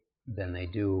Cindy than they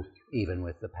do even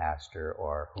with the pastor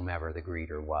or whomever the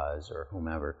greeter was or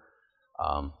whomever.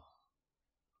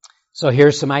 So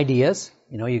here's some ideas.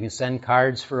 You can send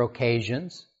cards for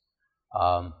occasions.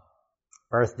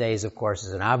 Birthdays, of course,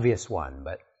 is an obvious one,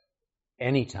 but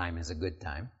any time is a good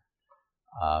time.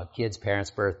 Kids,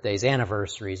 parents' birthdays,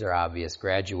 anniversaries are obvious.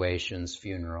 Graduations,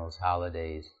 funerals,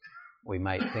 holidays. We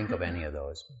might think of any of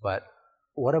those. But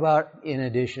what about in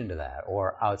addition to that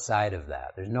or outside of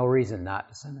that? There's no reason not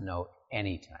to send a note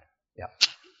anytime. Yeah. We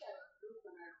had a group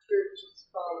in our church. It's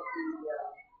called the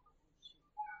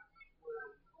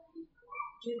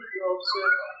Judy Grove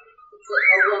Circle. It's a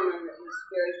woman that was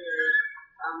very, very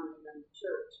prominent in the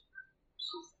church.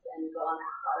 She's been gone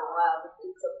for quite a while, but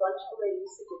it's a bunch of ladies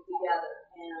that get together,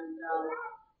 and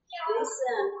they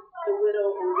send the widow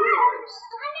and widowers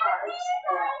cards at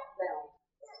Valentine's.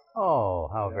 Oh,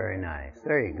 how very nice.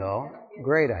 There you go.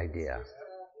 Great idea. It's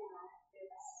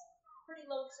pretty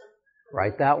lonesome.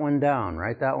 Write that one down.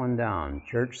 Write that one down.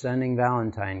 Church sending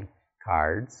Valentine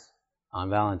cards on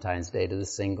Valentine's Day to the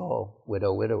single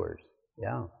widowers.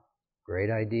 Yeah. Great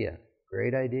idea.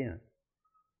 Great idea.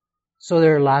 So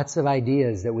there are lots of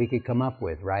ideas that we could come up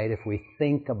with, right? If we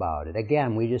think about it.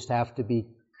 Again, we just have to be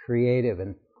creative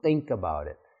and think about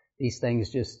it. These things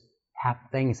just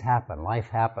things happen. Life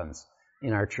happens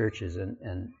in our churches,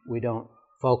 and we don't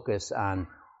focus on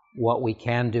what we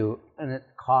can do, and it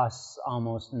costs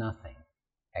almost nothing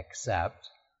except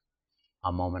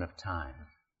a moment of time.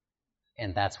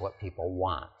 And that's what people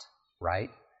want,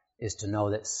 right? Is to know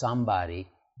that somebody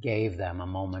gave them a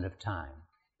moment of time.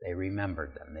 They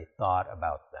remembered them. They thought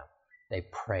about them. They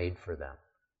prayed for them,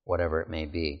 whatever it may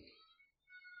be.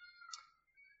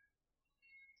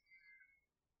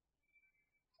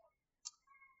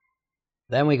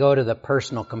 Then we go to the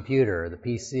personal computer, the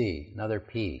PC, another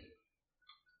P.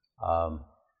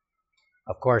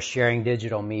 Of course, sharing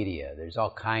digital media. There's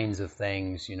all kinds of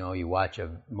things. You watch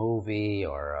a movie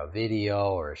or a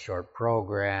video or a short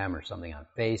program or something on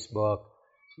Facebook.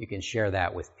 You can share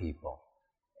that with people.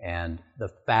 And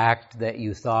the fact that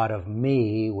you thought of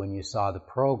me when you saw the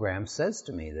program says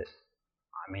to me that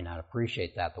I may not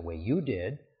appreciate that the way you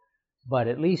did, but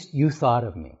at least you thought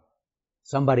of me.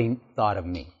 Somebody thought of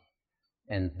me.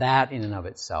 And that in and of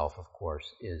itself, of course,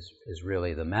 is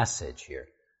really the message here.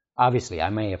 Obviously, I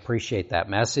may appreciate that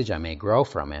message. I may grow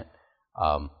from it.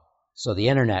 So the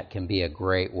internet can be a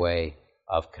great way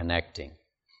of connecting.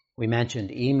 We mentioned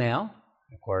email.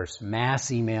 Of course, mass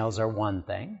emails are one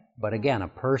thing. But again, a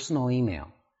personal email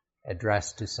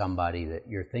addressed to somebody that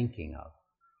you're thinking of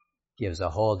gives a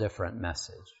whole different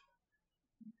message.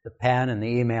 The pen and the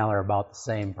email are about the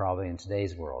same probably in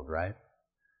today's world, right?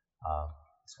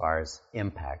 As far as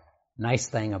impact. Nice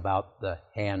thing about the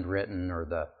handwritten or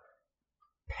the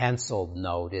penciled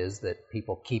note is that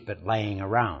people keep it laying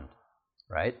around,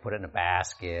 right? Put it in a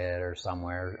basket or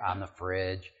somewhere on the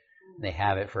fridge. They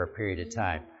have it for a period of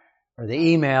time. Or the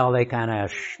email, they kind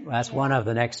of, that's one of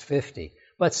the next 50.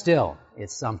 But still,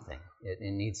 it's something. It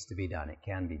needs to be done. It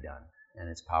can be done. And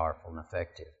it's powerful and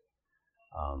effective.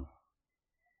 All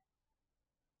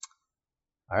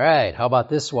right, how about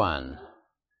this one?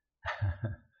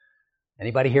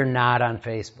 Anybody here not on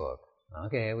Facebook?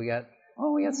 Okay, we got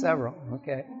several.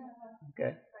 Okay.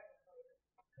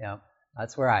 Yeah,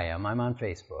 that's where I am. I'm on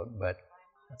Facebook, but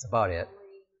that's about it.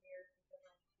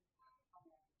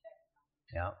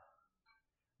 Yeah.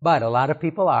 But a lot of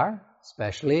people are,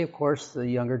 especially, of course, the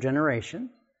younger generation,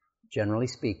 generally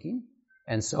speaking.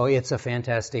 And so it's a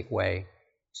fantastic way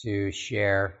to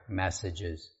share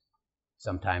messages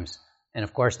sometimes. And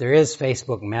of course, there is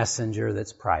Facebook Messenger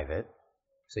that's private.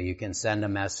 So you can send a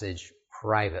message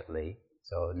privately.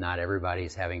 So not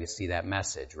everybody's having to see that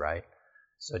message, right?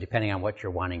 So depending on what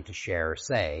you're wanting to share or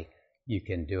say, you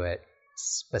can do it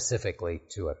specifically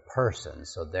to a person.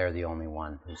 So they're the only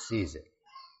one who sees it.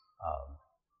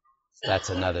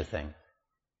 That's another thing.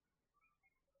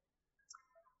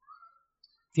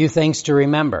 Few things to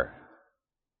remember.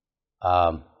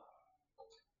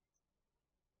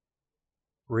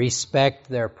 Respect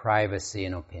their privacy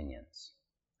and opinions.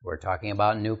 We're talking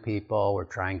about new people. We're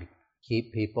trying to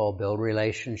keep people, build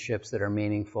relationships that are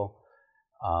meaningful.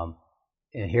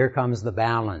 And here comes the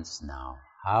balance now.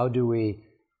 How do we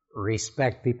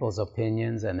respect people's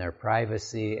opinions and their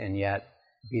privacy and yet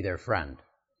be their friend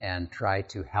and try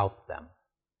to help them?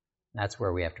 That's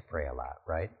where we have to pray a lot,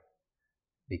 right?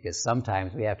 Because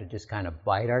sometimes we have to just kind of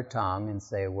bite our tongue and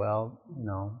say, well,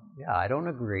 yeah, I don't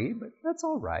agree, but that's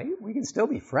all right. We can still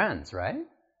be friends, right?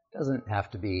 It doesn't have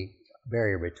to be a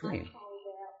barrier between.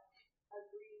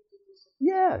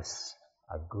 Yes,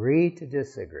 agree to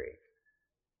disagree.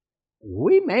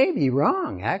 We may be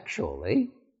wrong, actually,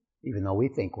 even though we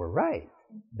think we're right.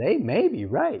 They may be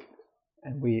right,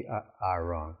 and we are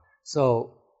wrong.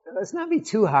 So let's not be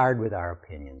too hard with our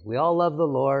opinions. We all love the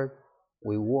Lord.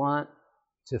 We want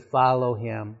to follow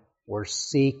Him. We're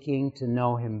seeking to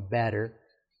know Him better.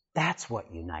 That's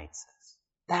what unites us.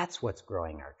 That's what's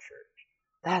growing our church.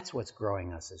 That's what's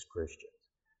growing us as Christians.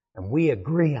 And we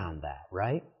agree on that,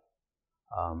 right?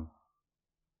 I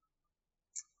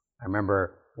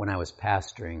remember when I was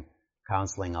pastoring,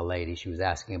 counseling a lady, she was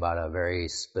asking about a very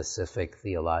specific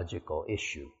theological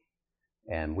issue.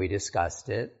 And we discussed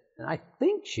it. And I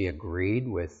think she agreed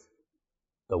with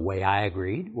the way I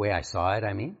agreed, the way I saw it,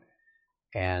 I mean.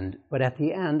 But at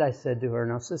the end, I said to her,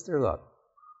 "No, sister, look,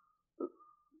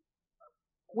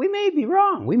 we may be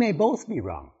wrong. We may both be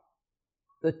wrong.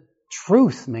 The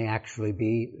truth may actually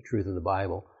be the truth of the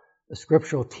Bible. The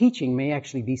scriptural teaching may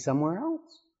actually be somewhere else.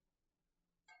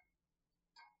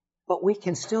 But we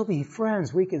can still be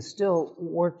friends. We can still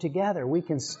work together. We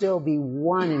can still be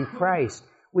one in Christ.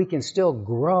 We can still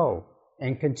grow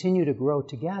and continue to grow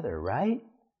together, right?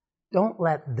 Don't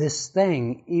let this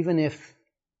thing, even if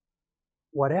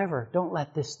whatever, don't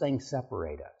let this thing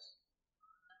separate us."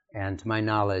 And to my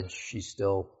knowledge, she's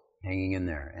still hanging in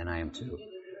there, and I am too.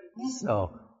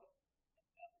 So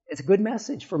it's a good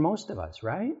message for most of us,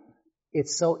 right?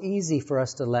 It's so easy for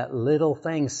us to let little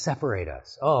things separate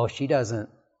us. Oh, she doesn't,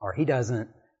 or he doesn't.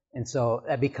 And so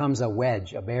that becomes a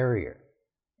wedge, a barrier.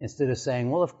 Instead of saying,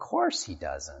 well, of course he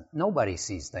doesn't. Nobody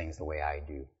sees things the way I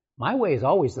do. My way is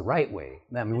always the right way.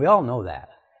 I mean, we all know that.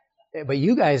 But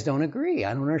you guys don't agree.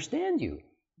 I don't understand you,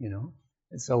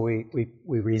 And so we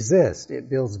resist. It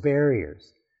builds barriers.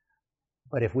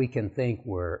 But if we can think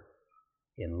we're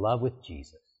in love with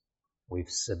Jesus, we've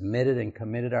submitted and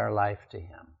committed our life to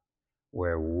Him,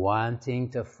 we're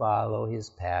wanting to follow His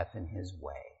path and His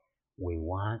way, we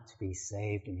want to be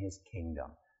saved in His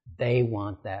kingdom. They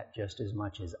want that just as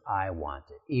much as I want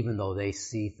it, even though they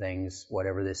see things,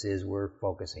 whatever this is we're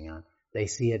focusing on, they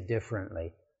see it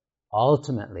differently.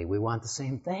 Ultimately, we want the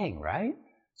same thing, right?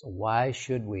 So why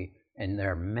should we? And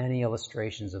there are many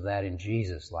illustrations of that in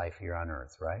Jesus' life here on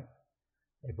earth, right?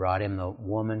 They brought Him the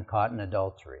woman caught in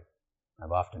adultery.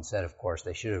 I've often said, of course,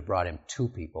 they should have brought Him two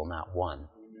people, not one.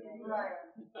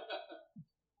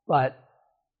 But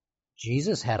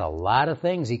Jesus had a lot of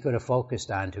things He could have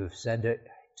focused on to have said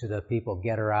to the people,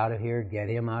 get her out of here, get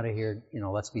him out of here,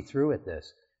 let's be through with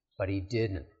this. But He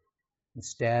didn't.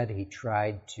 Instead, He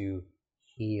tried to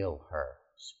heal her,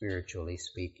 spiritually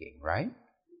speaking, right?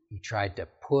 He tried to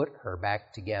put her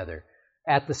back together.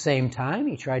 At the same time,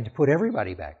 He tried to put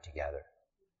everybody back together.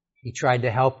 He tried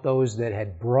to help those that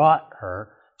had brought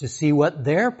her to see what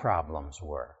their problems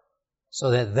were,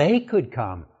 so that they could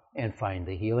come and find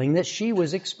the healing that she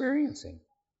was experiencing.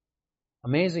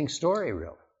 Amazing story,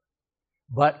 really.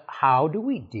 But how do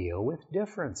we deal with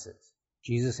differences?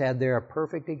 Jesus had there a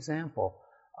perfect example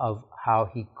of how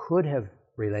he could have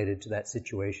related to that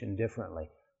situation differently,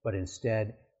 but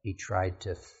instead he tried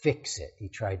to fix it. He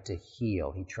tried to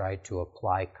heal. He tried to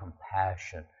apply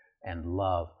compassion and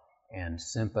love and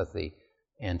sympathy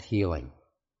and healing.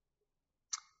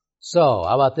 So,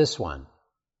 how about this one?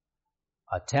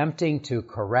 Attempting to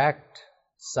correct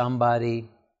somebody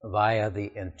via the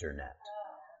internet.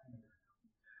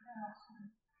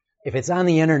 If it's on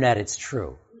the internet, it's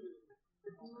true.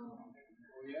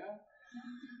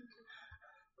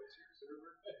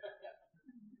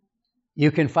 You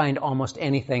can find almost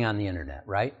anything on the internet,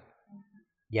 right?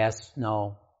 Yes,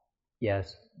 no,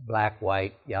 yes, black,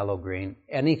 white, yellow, green,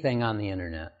 anything on the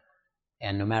internet.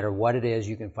 And no matter what it is,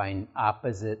 you can find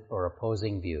opposite or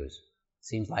opposing views.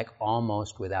 Seems like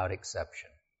almost without exception.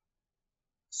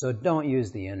 So don't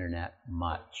use the internet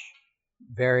much.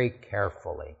 Very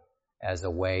carefully as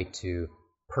a way to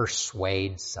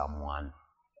persuade someone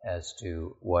as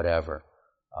to whatever.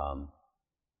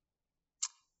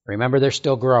 Remember, they're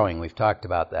still growing. We've talked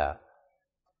about that.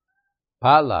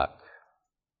 Potluck.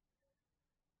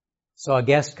 So a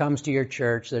guest comes to your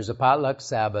church. There's a potluck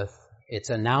Sabbath. It's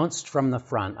announced from the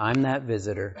front. I'm that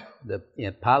visitor. The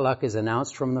potluck is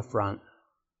announced from the front.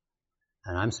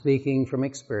 And I'm speaking from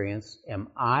experience. Am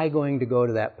I going to go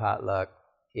to that potluck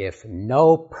if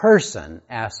no person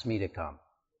asks me to come?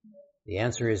 The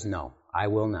answer is no. I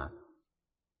will not.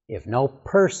 If no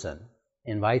person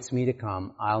invites me to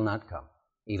come, I'll not come.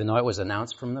 Even though it was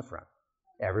announced from the front.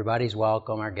 Everybody's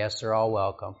welcome. Our guests are all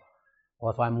welcome.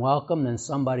 Well, if I'm welcome, then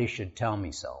somebody should tell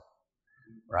me so.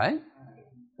 Right?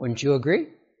 Wouldn't you agree?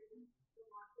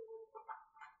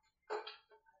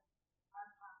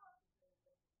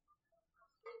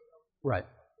 Right.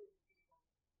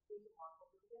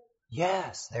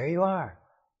 Yes, there you are.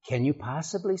 Can you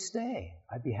possibly stay?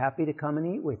 I'd be happy to come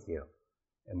and eat with you.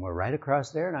 And we're right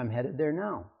across there, and I'm headed there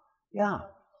now. Yeah.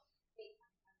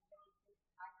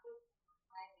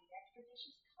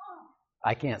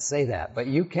 I can't say that, but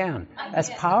you can. That's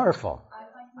powerful.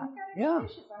 Yeah,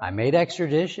 I made extra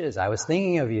dishes. I was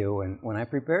thinking of you when I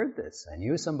prepared this. I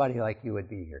knew somebody like you would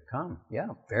be here. Come. Yeah,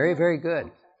 very, very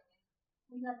good.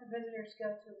 We let the visitors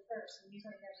go through first, and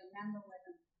usually there's a member with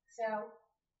them.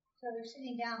 So they're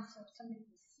sitting down so somebody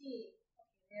can see,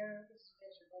 there is a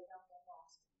visitor, they don't get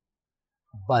lost.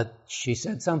 But she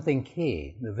said something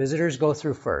key. The visitors go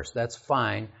through first. That's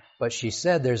fine. But she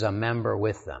said there's a member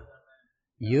with them.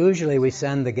 Usually we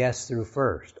send the guests through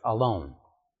first, alone.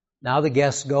 Now the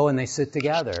guests go and they sit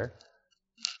together.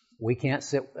 We can't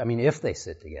sit, if they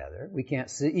sit together, we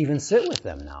can't even sit with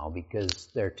them now because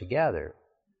they're together.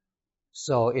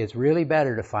 So it's really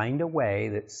better to find a way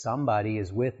that somebody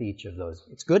is with each of those.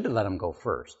 It's good to let them go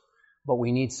first, but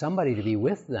we need somebody to be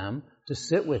with them, to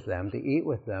sit with them, to eat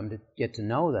with them, to get to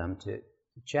know them, to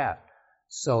chat.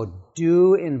 So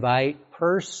do invite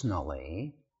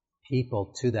personally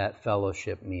people to that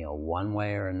fellowship meal, one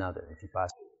way or another, if you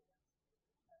possibly.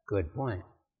 Good point.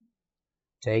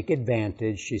 Take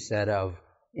advantage, she said, of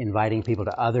inviting people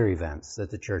to other events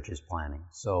that the church is planning.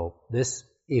 So this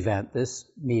event, this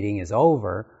meeting is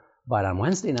over, but on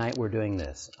Wednesday night we're doing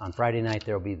this. On Friday night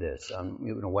there'll be this, on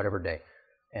whatever day.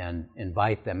 And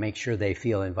invite them, make sure they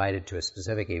feel invited to a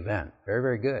specific event. Very,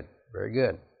 very good. Very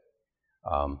good.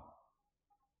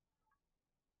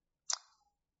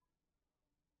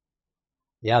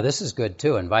 Yeah, this is good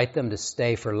too. Invite them to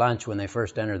stay for lunch when they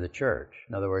first enter the church.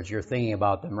 In other words, you're thinking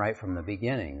about them right from the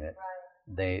beginning, that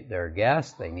they're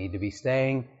guests, they need to be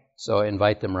staying, so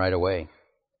invite them right away.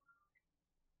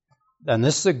 And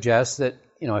this suggests that,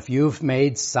 if you've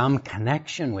made some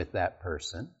connection with that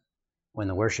person, when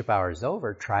the worship hour is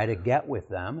over, try to get with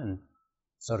them and,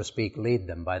 so to speak, lead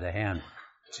them by the hand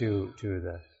to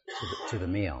the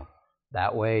meal.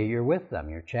 That way you're with them,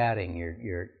 you're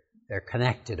chatting, they're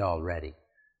connected already.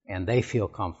 And they feel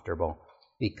comfortable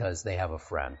because they have a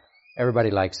friend. Everybody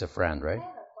likes a friend, right? I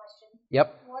have a question.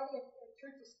 Yep. What if the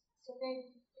church is so big,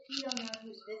 if you don't know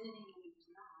who's visiting and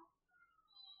who's not?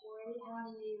 How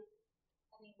do you,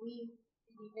 we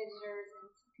can be visitors and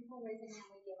people raise their hand,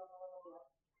 we give them a little bit.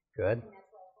 Good. And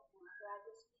that's what I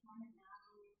just wanted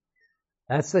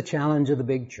now. That's the challenge of the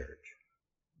big church.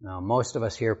 Now, most of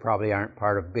us here probably aren't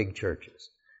part of big churches,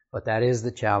 but that is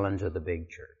the challenge of the big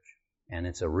church. And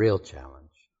it's a real challenge.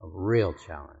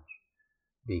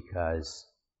 Because,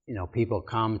 people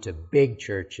come to big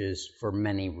churches for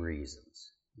many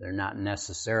reasons. They're not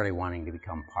necessarily wanting to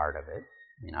become part of it.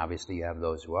 Obviously you have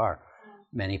those who are.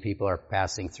 Many people are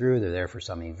passing through, they're there for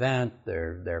some event,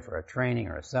 they're there for a training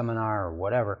or a seminar or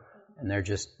whatever, and they're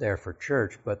just there for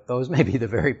church, but those may be the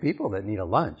very people that need a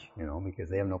lunch, because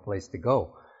they have no place to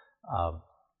go.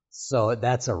 So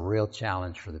that's a real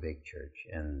challenge for the big church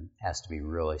and has to be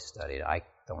really studied. I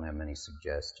don't have many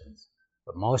suggestions,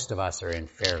 but most of us are in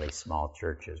fairly small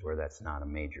churches where that's not a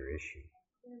major issue.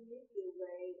 There may be a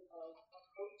way of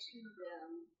approaching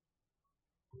them,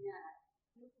 not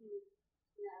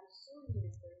assuming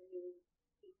that they're new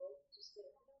people, just say,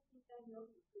 I don't think I know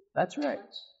you. That's right.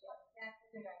 That's a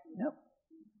good idea. Yep.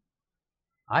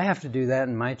 I have to do that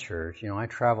in my church. I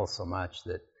travel so much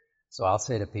so I'll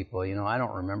say to people, I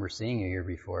don't remember seeing you here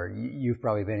before. You've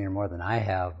probably been here more than I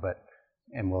have,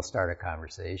 and we'll start a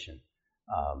conversation.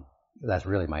 That's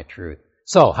really my truth.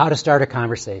 So, how to start a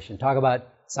conversation. Talk about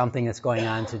something that's going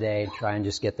on today. Try and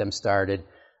just get them started.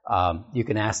 You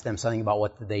can ask them something about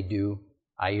what they do.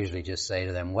 I usually just say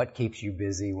to them, what keeps you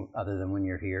busy other than when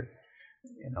you're here?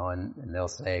 And they'll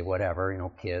say whatever,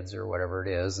 kids or whatever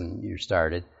it is, and you're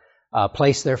started.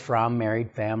 Place they're from,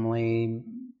 married, family,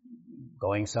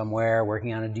 going somewhere,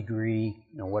 working on a degree,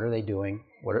 what are they doing?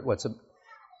 What's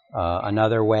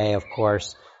another way, of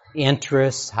course,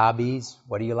 interests, hobbies,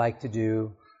 what do you like to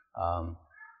do?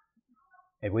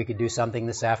 If we could do something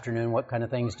this afternoon, what kind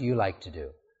of things do you like to do?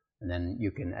 And then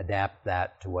you can adapt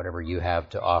that to whatever you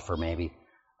have to offer maybe.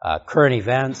 Current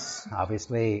events,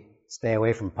 obviously stay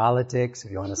away from politics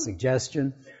if you want a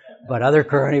suggestion, but other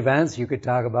current events you could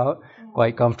talk about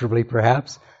quite comfortably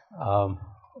perhaps. And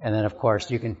then of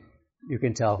course you can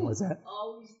tell, what's that?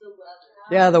 Always the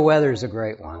weather. Yeah, the weather is a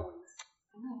great one.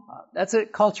 That's a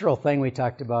cultural thing we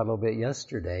talked about a little bit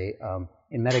yesterday.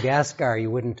 In Madagascar,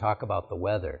 you wouldn't talk about the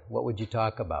weather. What would you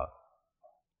talk about?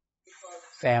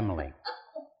 Family.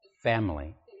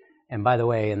 And by the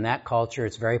way, in that culture,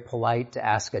 it's very polite to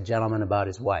ask a gentleman about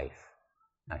his wife.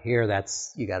 Now here,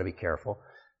 you got to be careful.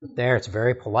 But there, it's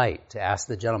very polite to ask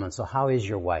the gentleman, so how is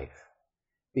your wife?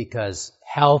 Because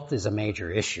health is a major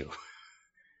issue.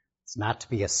 It's not to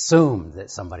be assumed that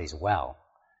somebody's well.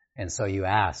 And so you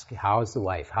ask, how's the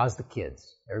wife? How's the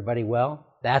kids? Everybody well?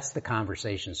 That's the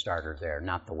conversation starter there,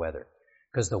 not the weather.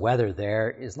 Because the weather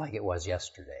there is like it was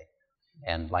yesterday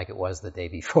and like it was the day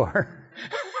before.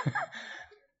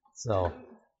 So,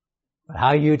 but how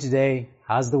are you today?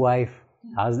 How's the wife?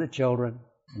 How's the children?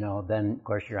 Then of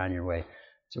course you're on your way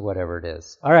to whatever it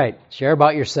is. All right, share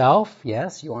about yourself.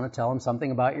 Yes, you want to tell them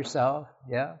something about yourself.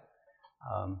 Yeah.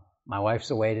 My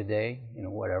wife's away today,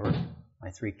 whatever.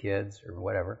 My 3 kids or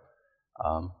whatever.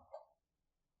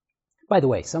 By the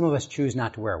way, some of us choose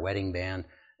not to wear a wedding band,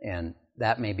 and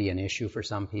that may be an issue for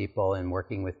some people in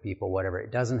working with people, whatever.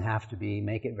 It doesn't have to be.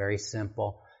 Make it very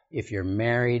simple. If you're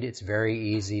married, it's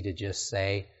very easy to just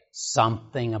say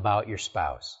something about your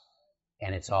spouse,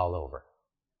 and it's all over.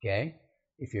 Okay?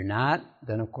 If you're not,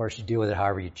 then of course you deal with it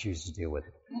however you choose to deal with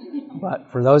it.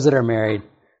 But for those that are married,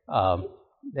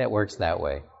 that works that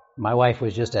way. My wife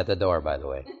was just at the door, by the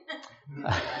way.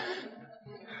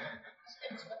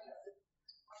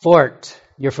 Fort,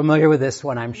 you're familiar with this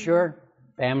one, I'm sure.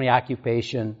 Family,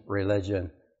 occupation,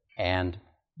 religion, and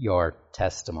your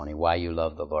testimony, why you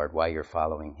love the Lord, why you're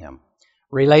following Him.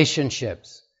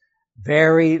 Relationships.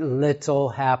 Very little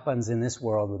happens in this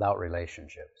world without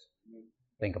relationships.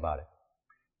 Think about it.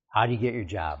 How do you get your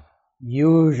job?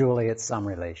 Usually it's some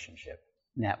relationship.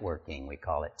 Networking, we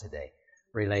call it today.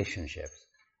 Relationships.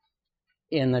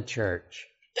 In the church,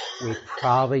 we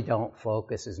probably don't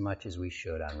focus as much as we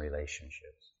should on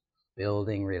relationships.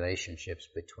 Building relationships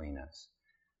between us.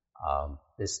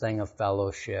 This thing of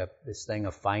fellowship, this thing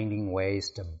of finding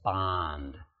ways to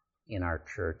bond in our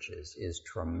churches is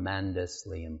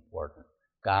tremendously important.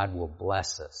 God will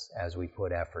bless us as we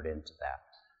put effort into that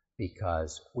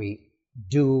because we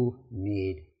do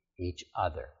need each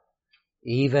other.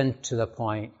 Even to the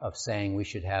point of saying we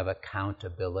should have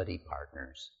accountability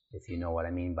partners, if you know what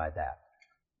I mean by that.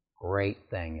 Great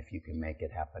thing if you can make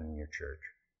it happen in your church.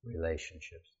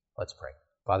 Relationships. Let's pray.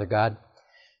 Father God,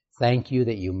 thank you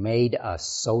that you made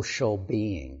us social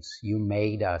beings. You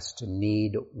made us to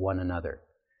need one another.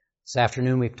 This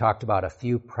afternoon we've talked about a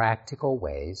few practical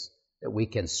ways that we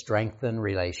can strengthen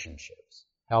relationships.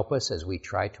 Help us as we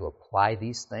try to apply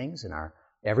these things in our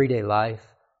everyday life,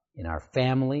 in our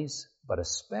families, but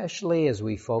especially as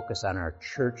we focus on our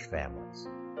church families.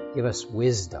 Give us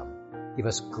wisdom. Give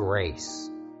us grace.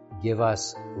 Give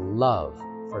us love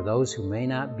for those who may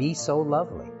not be so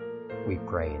lovely. We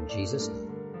pray in Jesus'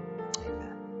 name.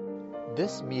 Amen.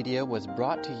 This media was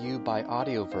brought to you by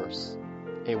Audioverse,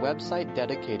 a website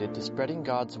dedicated to spreading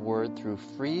God's Word through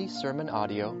free sermon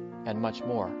audio and much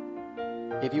more.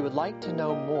 If you would like to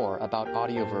know more about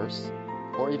Audioverse,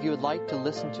 or if you would like to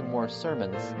listen to more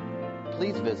sermons,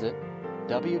 please visit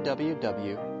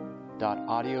www.audioverse.org.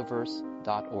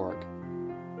 www.audioverse.org.